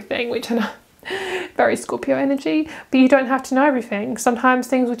everything, which I know very Scorpio energy, but you don't have to know everything. Sometimes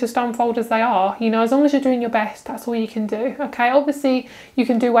things will just unfold as they are, you know, as long as you're doing your best, that's all you can do. Okay, obviously you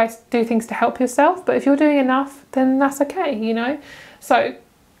can do things to help yourself, but if you're doing enough, then that's okay, you know. So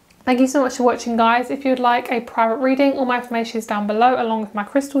thank you so much for watching, guys. If you'd like a private reading, all my information is down below along with my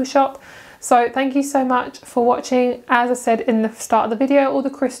crystal shop. So thank you so much for watching. As I said in the start of the video, all the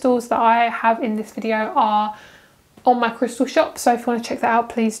crystals that I have in this video are on my crystal shop, so if you want to check that out,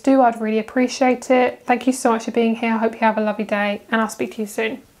 please do. I'd really appreciate it. Thank you so much for being here. I hope you have a lovely day and I'll speak to you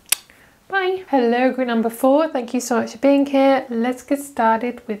soon. Bye. Hello, group number 4. Thank you so much for being here. Let's get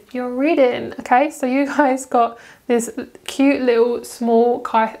started with your reading. Okay, so you guys got this cute little small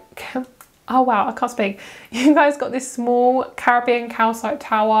oh wow, I can't speak. You guys got this small Caribbean calcite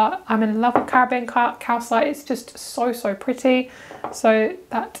tower. I'm in love with Caribbean calcite. It's just so, so pretty. So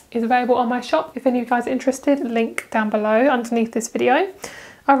that is available on my shop. If any of you guys are interested, link down below underneath this video.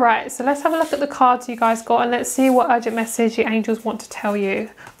 All right, so let's have a look at the cards you guys got and let's see what urgent message the angels want to tell you.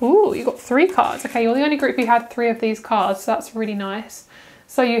 Ooh, you got 3 cards. Okay, you're the only group who had 3 of these cards, so that's really nice.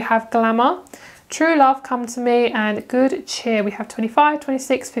 So you have glamour, true love, come to me, and good cheer. We have 25,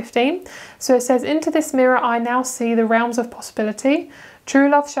 26, 15. So it says, into this mirror I now see the realms of possibility. True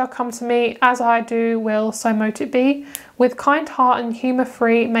love shall come to me, as I do will, so mote it be. With kind heart and humour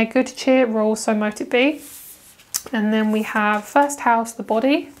free, may good cheer rule, so mote it be. And then we have first house, the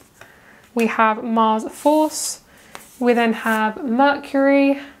body. We have Mars, force. We then have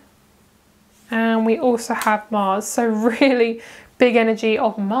Mercury. And we also have Mars. So really big energy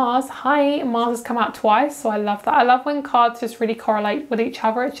of Mars. Hi, Mars has come out twice, so I love that. I love when cards just really correlate with each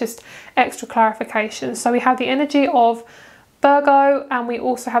other. It's just extra clarification. So we have the energy of Virgo and we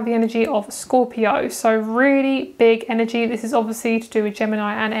also have the energy of Scorpio. So really big energy. This is obviously to do with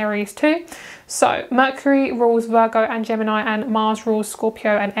Gemini and Aries too. So Mercury rules Virgo and Gemini and Mars rules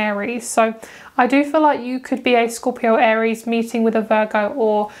Scorpio and Aries. So I do feel like you could be a Scorpio Aries meeting with a Virgo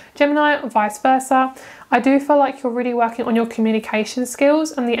or Gemini or vice versa. I do feel like you're really working on your communication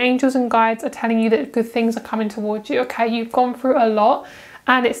skills and the angels and guides are telling you that good things are coming towards you. Okay, you've gone through a lot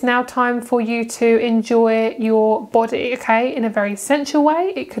and it's now time for you to enjoy your body, okay, in a very sensual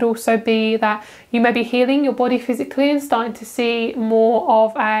way. It could also be that you may be healing your body physically and starting to see more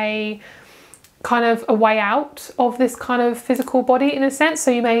of a kind of a way out of this kind of physical body in a sense.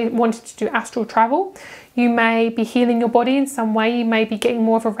 So you may want to do astral travel. You may be healing your body in some way. You may be getting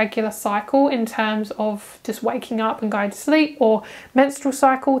more of a regular cycle in terms of just waking up and going to sleep, or menstrual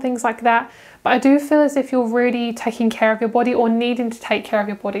cycle, things like that. But I do feel as if you're really taking care of your body or needing to take care of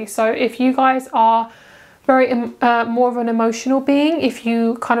your body. So if you guys are very more of an emotional being, if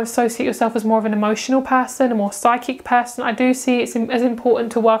you kind of associate yourself as more of an emotional person, a more psychic person, I do see it's as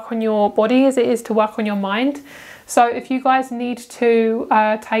important to work on your body as it is to work on your mind. So if you guys need to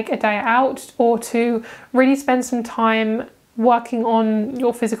take a day out or to really spend some time working on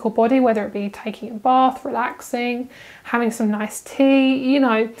your physical body, whether it be taking a bath, relaxing, having some nice tea, you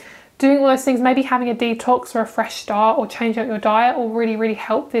know, doing all those things, maybe having a detox or a fresh start or changing up your diet will really, really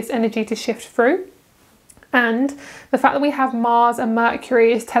help this energy to shift through. And the fact that we have Mars and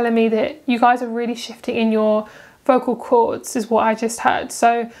Mercury is telling me that you guys are really shifting in your vocal cords is what I just heard.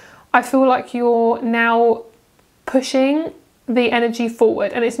 So I feel like you're now pushing the energy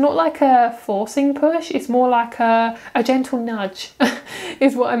forward, and it's not like a forcing push, it's more like a gentle nudge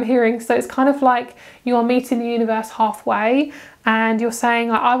is what I'm hearing. So it's kind of like you're meeting the universe halfway and you're saying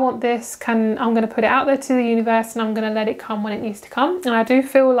like, I want this, I'm going to put it out there to the universe and I'm going to let it come when it needs to come. And I do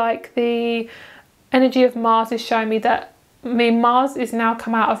feel like the energy of Mars is showing me that Mars is now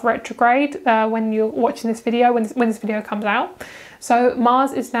come out of retrograde when you're watching this video, when this video comes out. So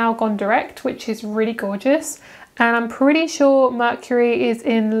Mars is now gone direct, which is really gorgeous. And I'm pretty sure Mercury is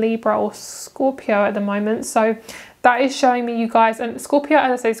in Libra or Scorpio at the moment. So that is showing me, you guys, and Scorpio,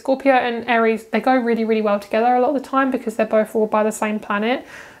 as I say, Scorpio and Aries, they go really, really well together a lot of the time because they're both ruled by the same planet.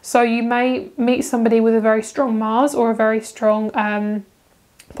 So you may meet somebody with a very strong Mars or a very strong,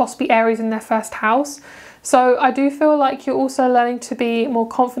 possibly Aries in their first house. So I do feel like you're also learning to be more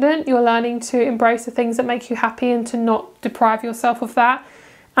confident. You're learning to embrace the things that make you happy and to not deprive yourself of that.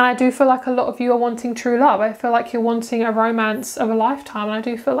 And I do feel like a lot of you are wanting true love. I feel like you're wanting a romance of a lifetime, and I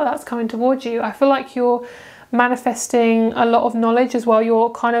do feel like that's coming towards you. I feel like you're manifesting a lot of knowledge as well.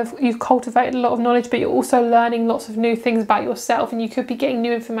 You've cultivated a lot of knowledge, but you're also learning lots of new things about yourself, and you could be getting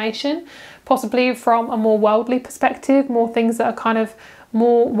new information, possibly from a more worldly perspective, more things that are kind of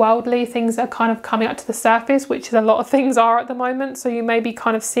more worldly, things that are kind of coming up to the surface, which a lot of things are at the moment. So you may be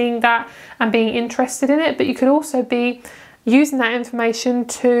kind of seeing that and being interested in it, but you could also be using that information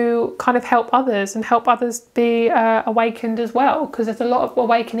to kind of help others and help others be awakened as well, because there's a lot of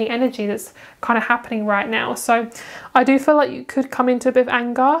awakening energy that's kind of happening right now. So I do feel like you could come into a bit of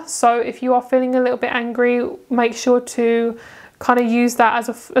anger. So if you are feeling a little bit angry, make sure to kind of use that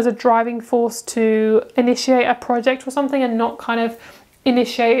as a driving force to initiate a project or something, and not kind of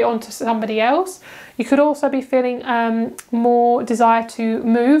initiate it onto somebody else. You could also be feeling more desire to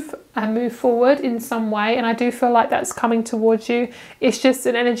move forward in some way, and I do feel like that's coming towards you. It's just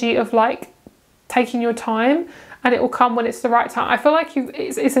an energy of like taking your time, and it will come when it's the right time. I feel like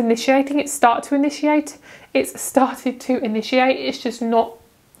it's initiating. It's started to initiate. It's just not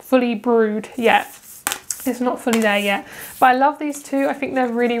fully brewed yet. It's not fully there yet. But I love these two. I think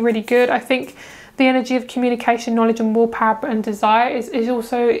they're really, really good. I think the energy of communication, knowledge and willpower and desire is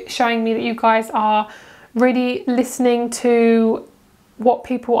also showing me that you guys are really listening to what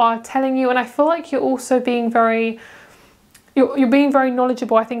people are telling you. And I feel like you're also being you're being very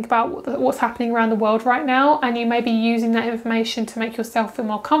knowledgeable, I think, about what's happening around the world right now. And you may be using that information to make yourself feel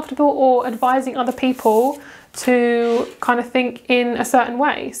more comfortable, or advising other people to kind of think in a certain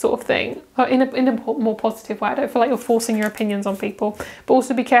way, sort of thing, or in a more positive way. I don't feel like you're forcing your opinions on people, but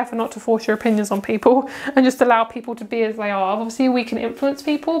also be careful not to force your opinions on people and just allow people to be as they are. Obviously we can influence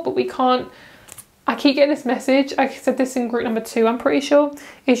people, but we can't. I keep getting this message, I said this in group number 2, I'm pretty sure,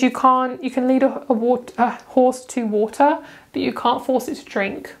 is you can lead a horse to water, but you can't force it to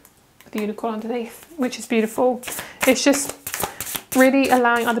drink. The unicorn underneath, which is beautiful. It's just really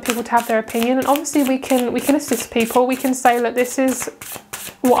allowing other people to have their opinion, and obviously we can assist people. We can say, look, this is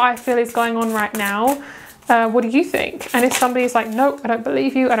what I feel is going on right now. What do you think? And if somebody's like, no, I don't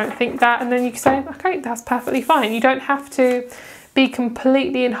believe you, I don't think that, and then you can say, okay, that's perfectly fine. You don't have to be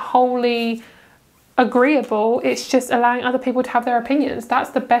completely and wholly agreeable. It's just allowing other people to have their opinions.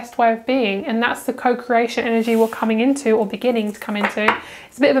 That's the best way of being, and that's the co-creation energy we're coming into, or beginning to come into.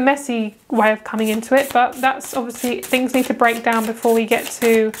 It's a bit of a messy way of coming into it, but that's obviously, things need to break down before we get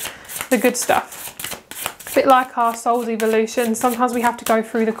to the good stuff. A bit like our soul's evolution, sometimes we have to go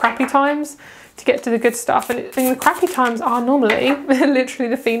through the crappy times to get to the good stuff, and the crappy times are normally literally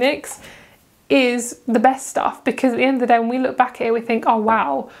the phoenix is the best stuff, because at the end of the day, when we look back at it, we think, oh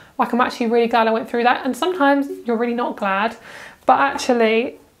wow, like I'm actually really glad I went through that. And sometimes you're really not glad, but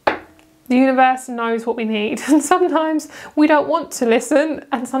actually the universe knows what we need, and sometimes we don't want to listen,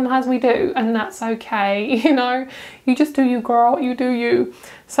 and sometimes we do, and that's okay. You know, you just do you, girl, you do you.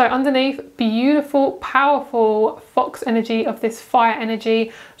 So underneath, beautiful, powerful fox energy of this fire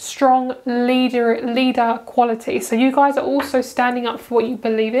energy, strong leader quality. So you guys are also standing up for what you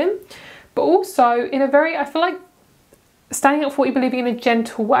believe in, but also in a very, I feel like, standing up for what you believe in a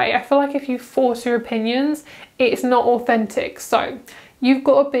gentle way. I feel like if you force your opinions, it's not authentic. So you've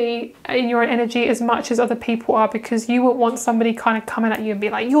got to be in your own energy as much as other people are, because you won't want somebody kind of coming at you and be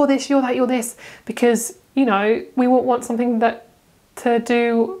like, you're this, you're that, you're this, because, you know, we won't want something that to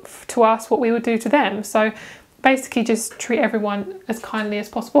do to us what we would do to them. So basically just treat everyone as kindly as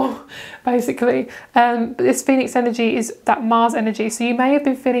possible, basically. But this Phoenix energy is that Mars energy. So you may have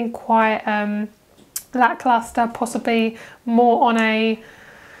been feeling quite lackluster, possibly more on a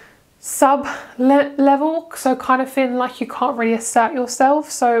sub level, so kind of feeling like you can't really assert yourself.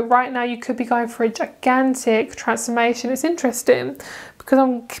 So right now you could be going for a gigantic transformation. It's interesting because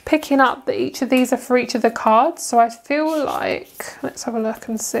I'm picking up that each of these are for each of the cards. So I feel like, let's have a look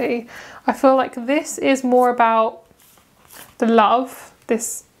and see. I feel like this is more about the love,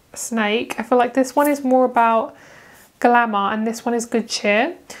 this snake. I feel like this one is more about glamour, and this one is good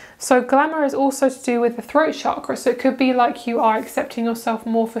cheer. So glamour is also to do with the throat chakra. So it could be like you are accepting yourself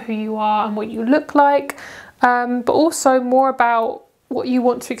more for who you are and what you look like. but also more about what you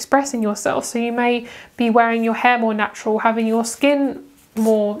want to express in yourself. So you may be wearing your hair more natural, having your skin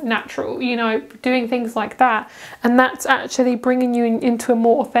more natural, you know, doing things like that. And that's actually bringing you into a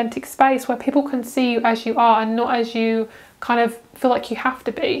more authentic space where people can see you as you are and not as you kind of feel like you have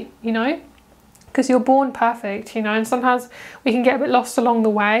to be, you know, because you're born perfect, you know, and sometimes we can get a bit lost along the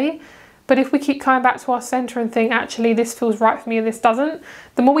way. But if we keep coming back to our center and think, actually, this feels right for me and this doesn't,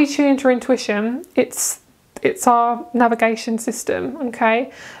 the more we tune into our intuition, it's our navigation system,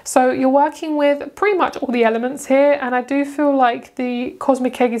 okay? So you're working with pretty much all the elements here, and I do feel like the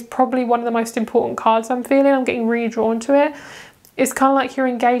Cosmic Egg is probably one of the most important cards I'm feeling. I'm getting really drawn to it. It's kind of like you're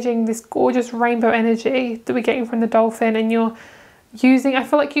engaging this gorgeous rainbow energy that we're getting from the dolphin, and you're using, I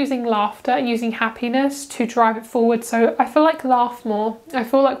feel like using laughter and using happiness to drive it forward. So I feel like laugh more. I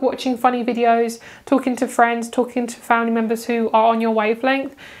feel like watching funny videos, talking to friends, talking to family members who are on your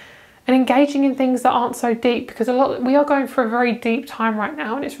wavelength, and engaging in things that aren't so deep, because we are going through a very deep time right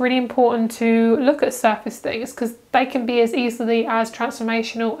now, and it's really important to look at surface things because they can be as easily as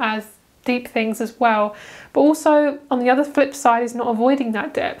transformational as deep things as well. But also on the other flip side is not avoiding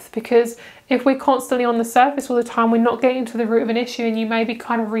that depth, because if we're constantly on the surface all the time, we're not getting to the root of an issue, and you may be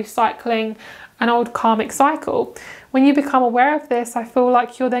kind of recycling an old karmic cycle. When you become aware of this, I feel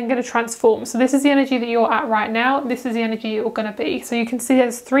like you're then going to transform. So this is the energy that you're at right now. This is the energy you're going to be. So you can see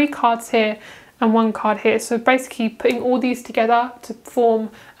there's 3 cards here and 1 card here. So basically putting all these together to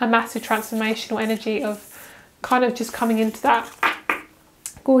form a massive transformational energy of kind of just coming into that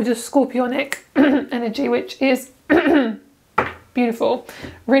gorgeous scorpionic energy, which is beautiful.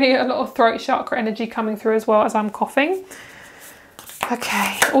 Really a lot of throat chakra energy coming through as well as I'm coughing.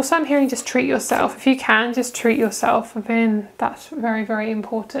 Okay, also I'm hearing just treat yourself. If you can, just treat yourself. I mean, that's very, very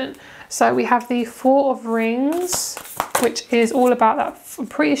important. So we have the 4 of Rings, which is all about that. I'm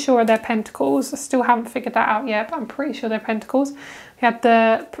pretty sure they're pentacles. I still haven't figured that out yet, but I'm pretty sure they're pentacles. We had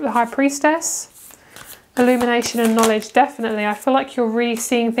the High Priestess, illumination and knowledge. Definitely, I feel like you're really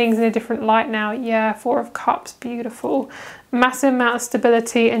seeing things in a different light now. Yeah, 4 of Cups, beautiful. Massive amount of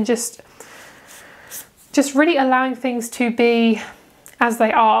stability and just really allowing things to be as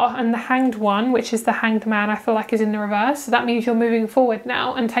they are. And the Hanged One, which is the Hanged Man, I feel like is in the reverse. So that means you're moving forward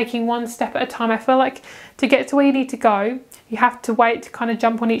now and taking one step at a time. I feel like to get to where you need to go, you have to wait to kind of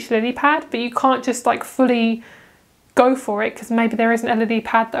jump on each lily pad, but you can't just like fully go for it because maybe there isn't a lily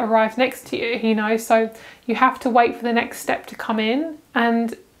pad that arrives next to you, you know. So you have to wait for the next step to come in.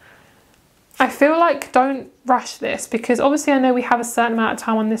 And I feel like don't rush this, because obviously I know we have a certain amount of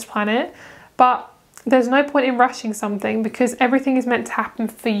time on this planet, but there's no point in rushing something, because everything is meant to happen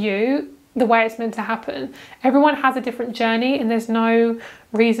for you the way it's meant to happen. Everyone has a different journey, and there's no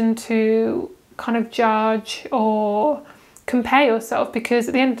reason to kind of judge or compare yourself, because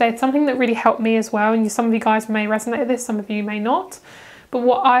at the end of the day, it's something that really helped me as well. And some of you guys may resonate with this, some of you may not. But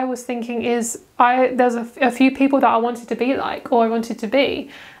what I was thinking is there's a few people that I wanted to be like, or I wanted to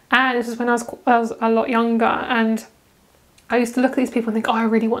be. And this is when I was a lot younger, and I used to look at these people and think, oh, I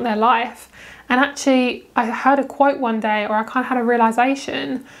really want their life. And actually, I heard a quote one day, or I kind of had a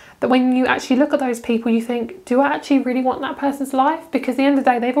realization that when you actually look at those people, you think, do I actually really want that person's life? Because at the end of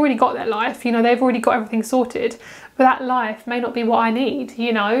the day, they've already got their life, you know, they've already got everything sorted, but that life may not be what I need,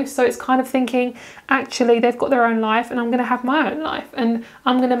 you know? So it's kind of thinking, actually, they've got their own life and I'm going to have my own life, and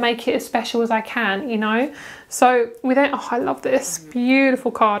I'm going to make it as special as I can, you know? So we don't, oh, I love this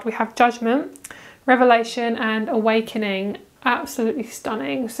beautiful card. We have Judgment, Revelation and Awakening. Absolutely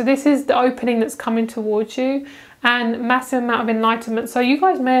stunning. So this is the opening that's coming towards you, and massive amount of enlightenment. So you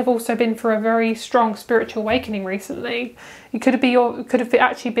guys may have also been through a very strong spiritual awakening recently. It could have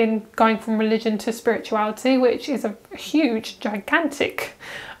actually been going from religion to spirituality, which is a huge, gigantic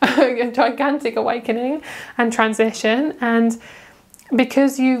awakening and transition. And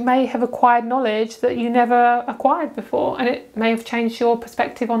because you may have acquired knowledge that you never acquired before, and it may have changed your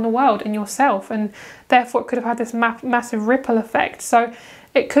perspective on the world and yourself, and therefore it could have had this massive ripple effect. So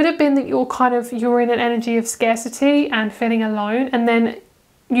it could have been that you're in an energy of scarcity and feeling alone, and then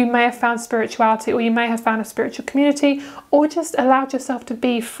you may have found spirituality, or you may have found a spiritual community, or just allowed yourself to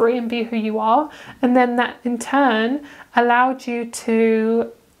be free and be who you are, and then that in turn allowed you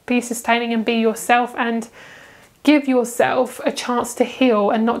to be sustaining and be yourself, and give yourself a chance to heal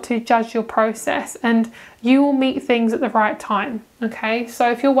and not to judge your process. And you will meet things at the right time, okay?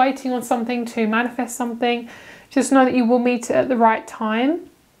 So if you're waiting on something to manifest something, just know that you will meet it at the right time,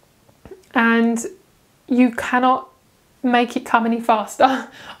 and you cannot make it come any faster.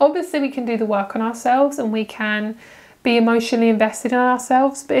 Obviously we can do the work on ourselves, and we can be emotionally invested in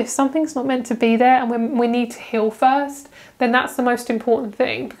ourselves. But if something's not meant to be there and we need to heal first, then that's the most important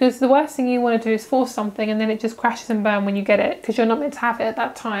thing, because the worst thing you want to do is force something and then it just crashes and burns when you get it, because you're not meant to have it at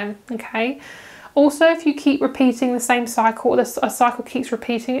that time, okay? Also, if you keep repeating the same cycle, a cycle keeps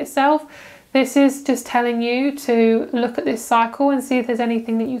repeating itself, this is just telling you to look at this cycle and see if there's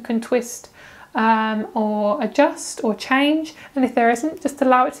anything that you can twist or adjust or change, and if there isn't, just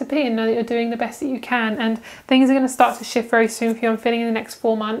allow it to be and know that you're doing the best that you can. And things are going to start to shift very soon for you. I'm feeling in the next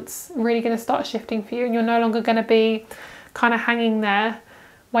 4 months really going to start shifting for you, and you're no longer going to be kind of hanging there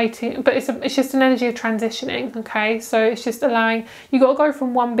waiting, but it's just an energy of transitioning, okay? So it's just allowing, you got to go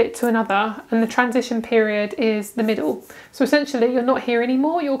from one bit to another, and the transition period is the middle. So essentially you're not here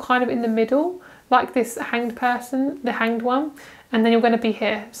anymore, you're kind of in the middle, like this hanged person, the hanged one, and then you're going to be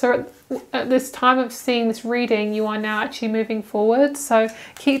here. So at this time of seeing this reading, you are now actually moving forward. So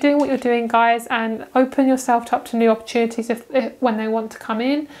keep doing what you're doing, guys, and open yourself up to new opportunities when they want to come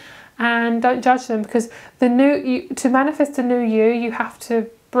in, and don't judge them, because to manifest a new you have to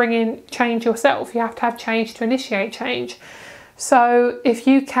bring in change yourself. You have to have change to initiate change. So if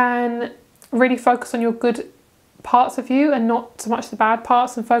you can really focus on your good parts of you and not so much the bad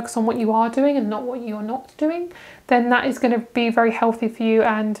parts, and focus on what you are doing and not what you're not doing, then that is going to be very healthy for you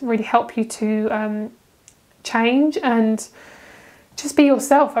and really help you to change and just be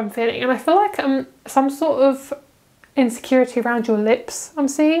yourself, I'm feeling. And I feel like some sort of insecurity around your lips I'm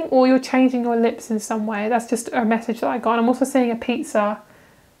seeing, or you're changing your lips in some way. That's just a message that I got. And I'm also seeing a pizza.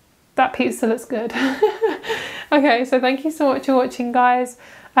 That pizza looks good. Okay, so thank you so much for watching, guys.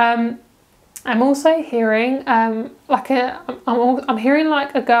 I'm also hearing I'm hearing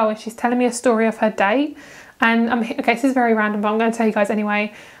like a girl, and she's telling me a story of her date. And okay, this is very random, but I'm going to tell you guys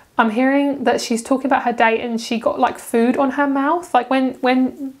anyway. I'm hearing that she's talking about her date, and she got like food on her mouth. Like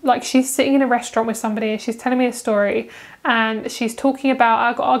when like she's sitting in a restaurant with somebody, and she's telling me a story, and she's talking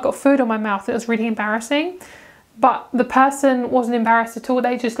about I got food on my mouth. It was really embarrassing. But the person wasn't embarrassed at all.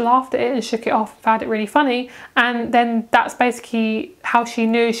 They just laughed at it and shook it off and found it really funny. And then that's basically how she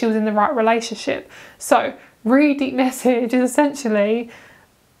knew she was in the right relationship. So really deep message is essentially,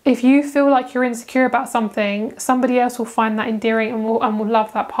 if you feel like you're insecure about something, somebody else will find that endearing and will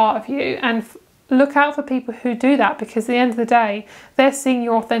love that part of you. And look out for people who do that, because at the end of the day, they're seeing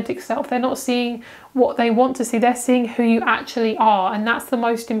your authentic self. They're not seeing what they want to see. They're seeing who you actually are. And that's the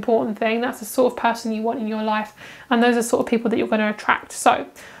most important thing. That's the sort of person you want in your life. And those are the sort of people that you're going to attract. So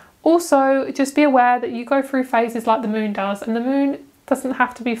also just be aware that you go through phases like the moon does. And the moon doesn't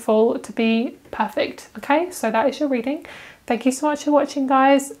have to be full to be perfect. Okay, so that is your reading. Thank you so much for watching,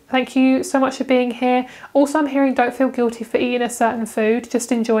 guys. Thank you so much for being here. Also, I'm hearing don't feel guilty for eating a certain food.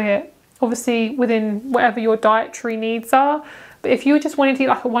 Just enjoy it. Obviously within whatever your dietary needs are. But if you're just wanting to eat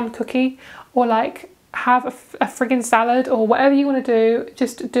like a one cookie, or like have a friggin' salad, or whatever you want to do,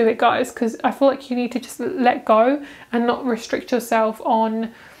 just do it, guys, because I feel like you need to just let go and not restrict yourself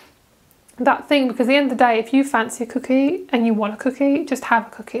on that thing. Because at the end of the day, if you fancy a cookie and you want a cookie, just have a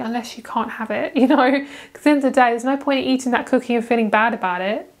cookie, unless you can't have it, you know. Because at the end of the day, there's no point in eating that cookie and feeling bad about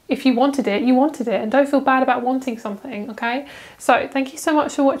it. If you wanted it, you wanted it, and don't feel bad about wanting something, okay? So thank you so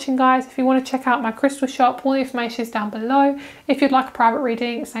much for watching, guys. If you want to check out my crystal shop, all the information is down below. If you'd like a private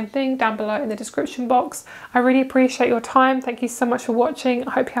reading, same thing, down below in the description box. I really appreciate your time. Thank you so much for watching.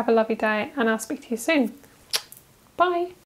 I hope you have a lovely day, and I'll speak to you soon. Bye.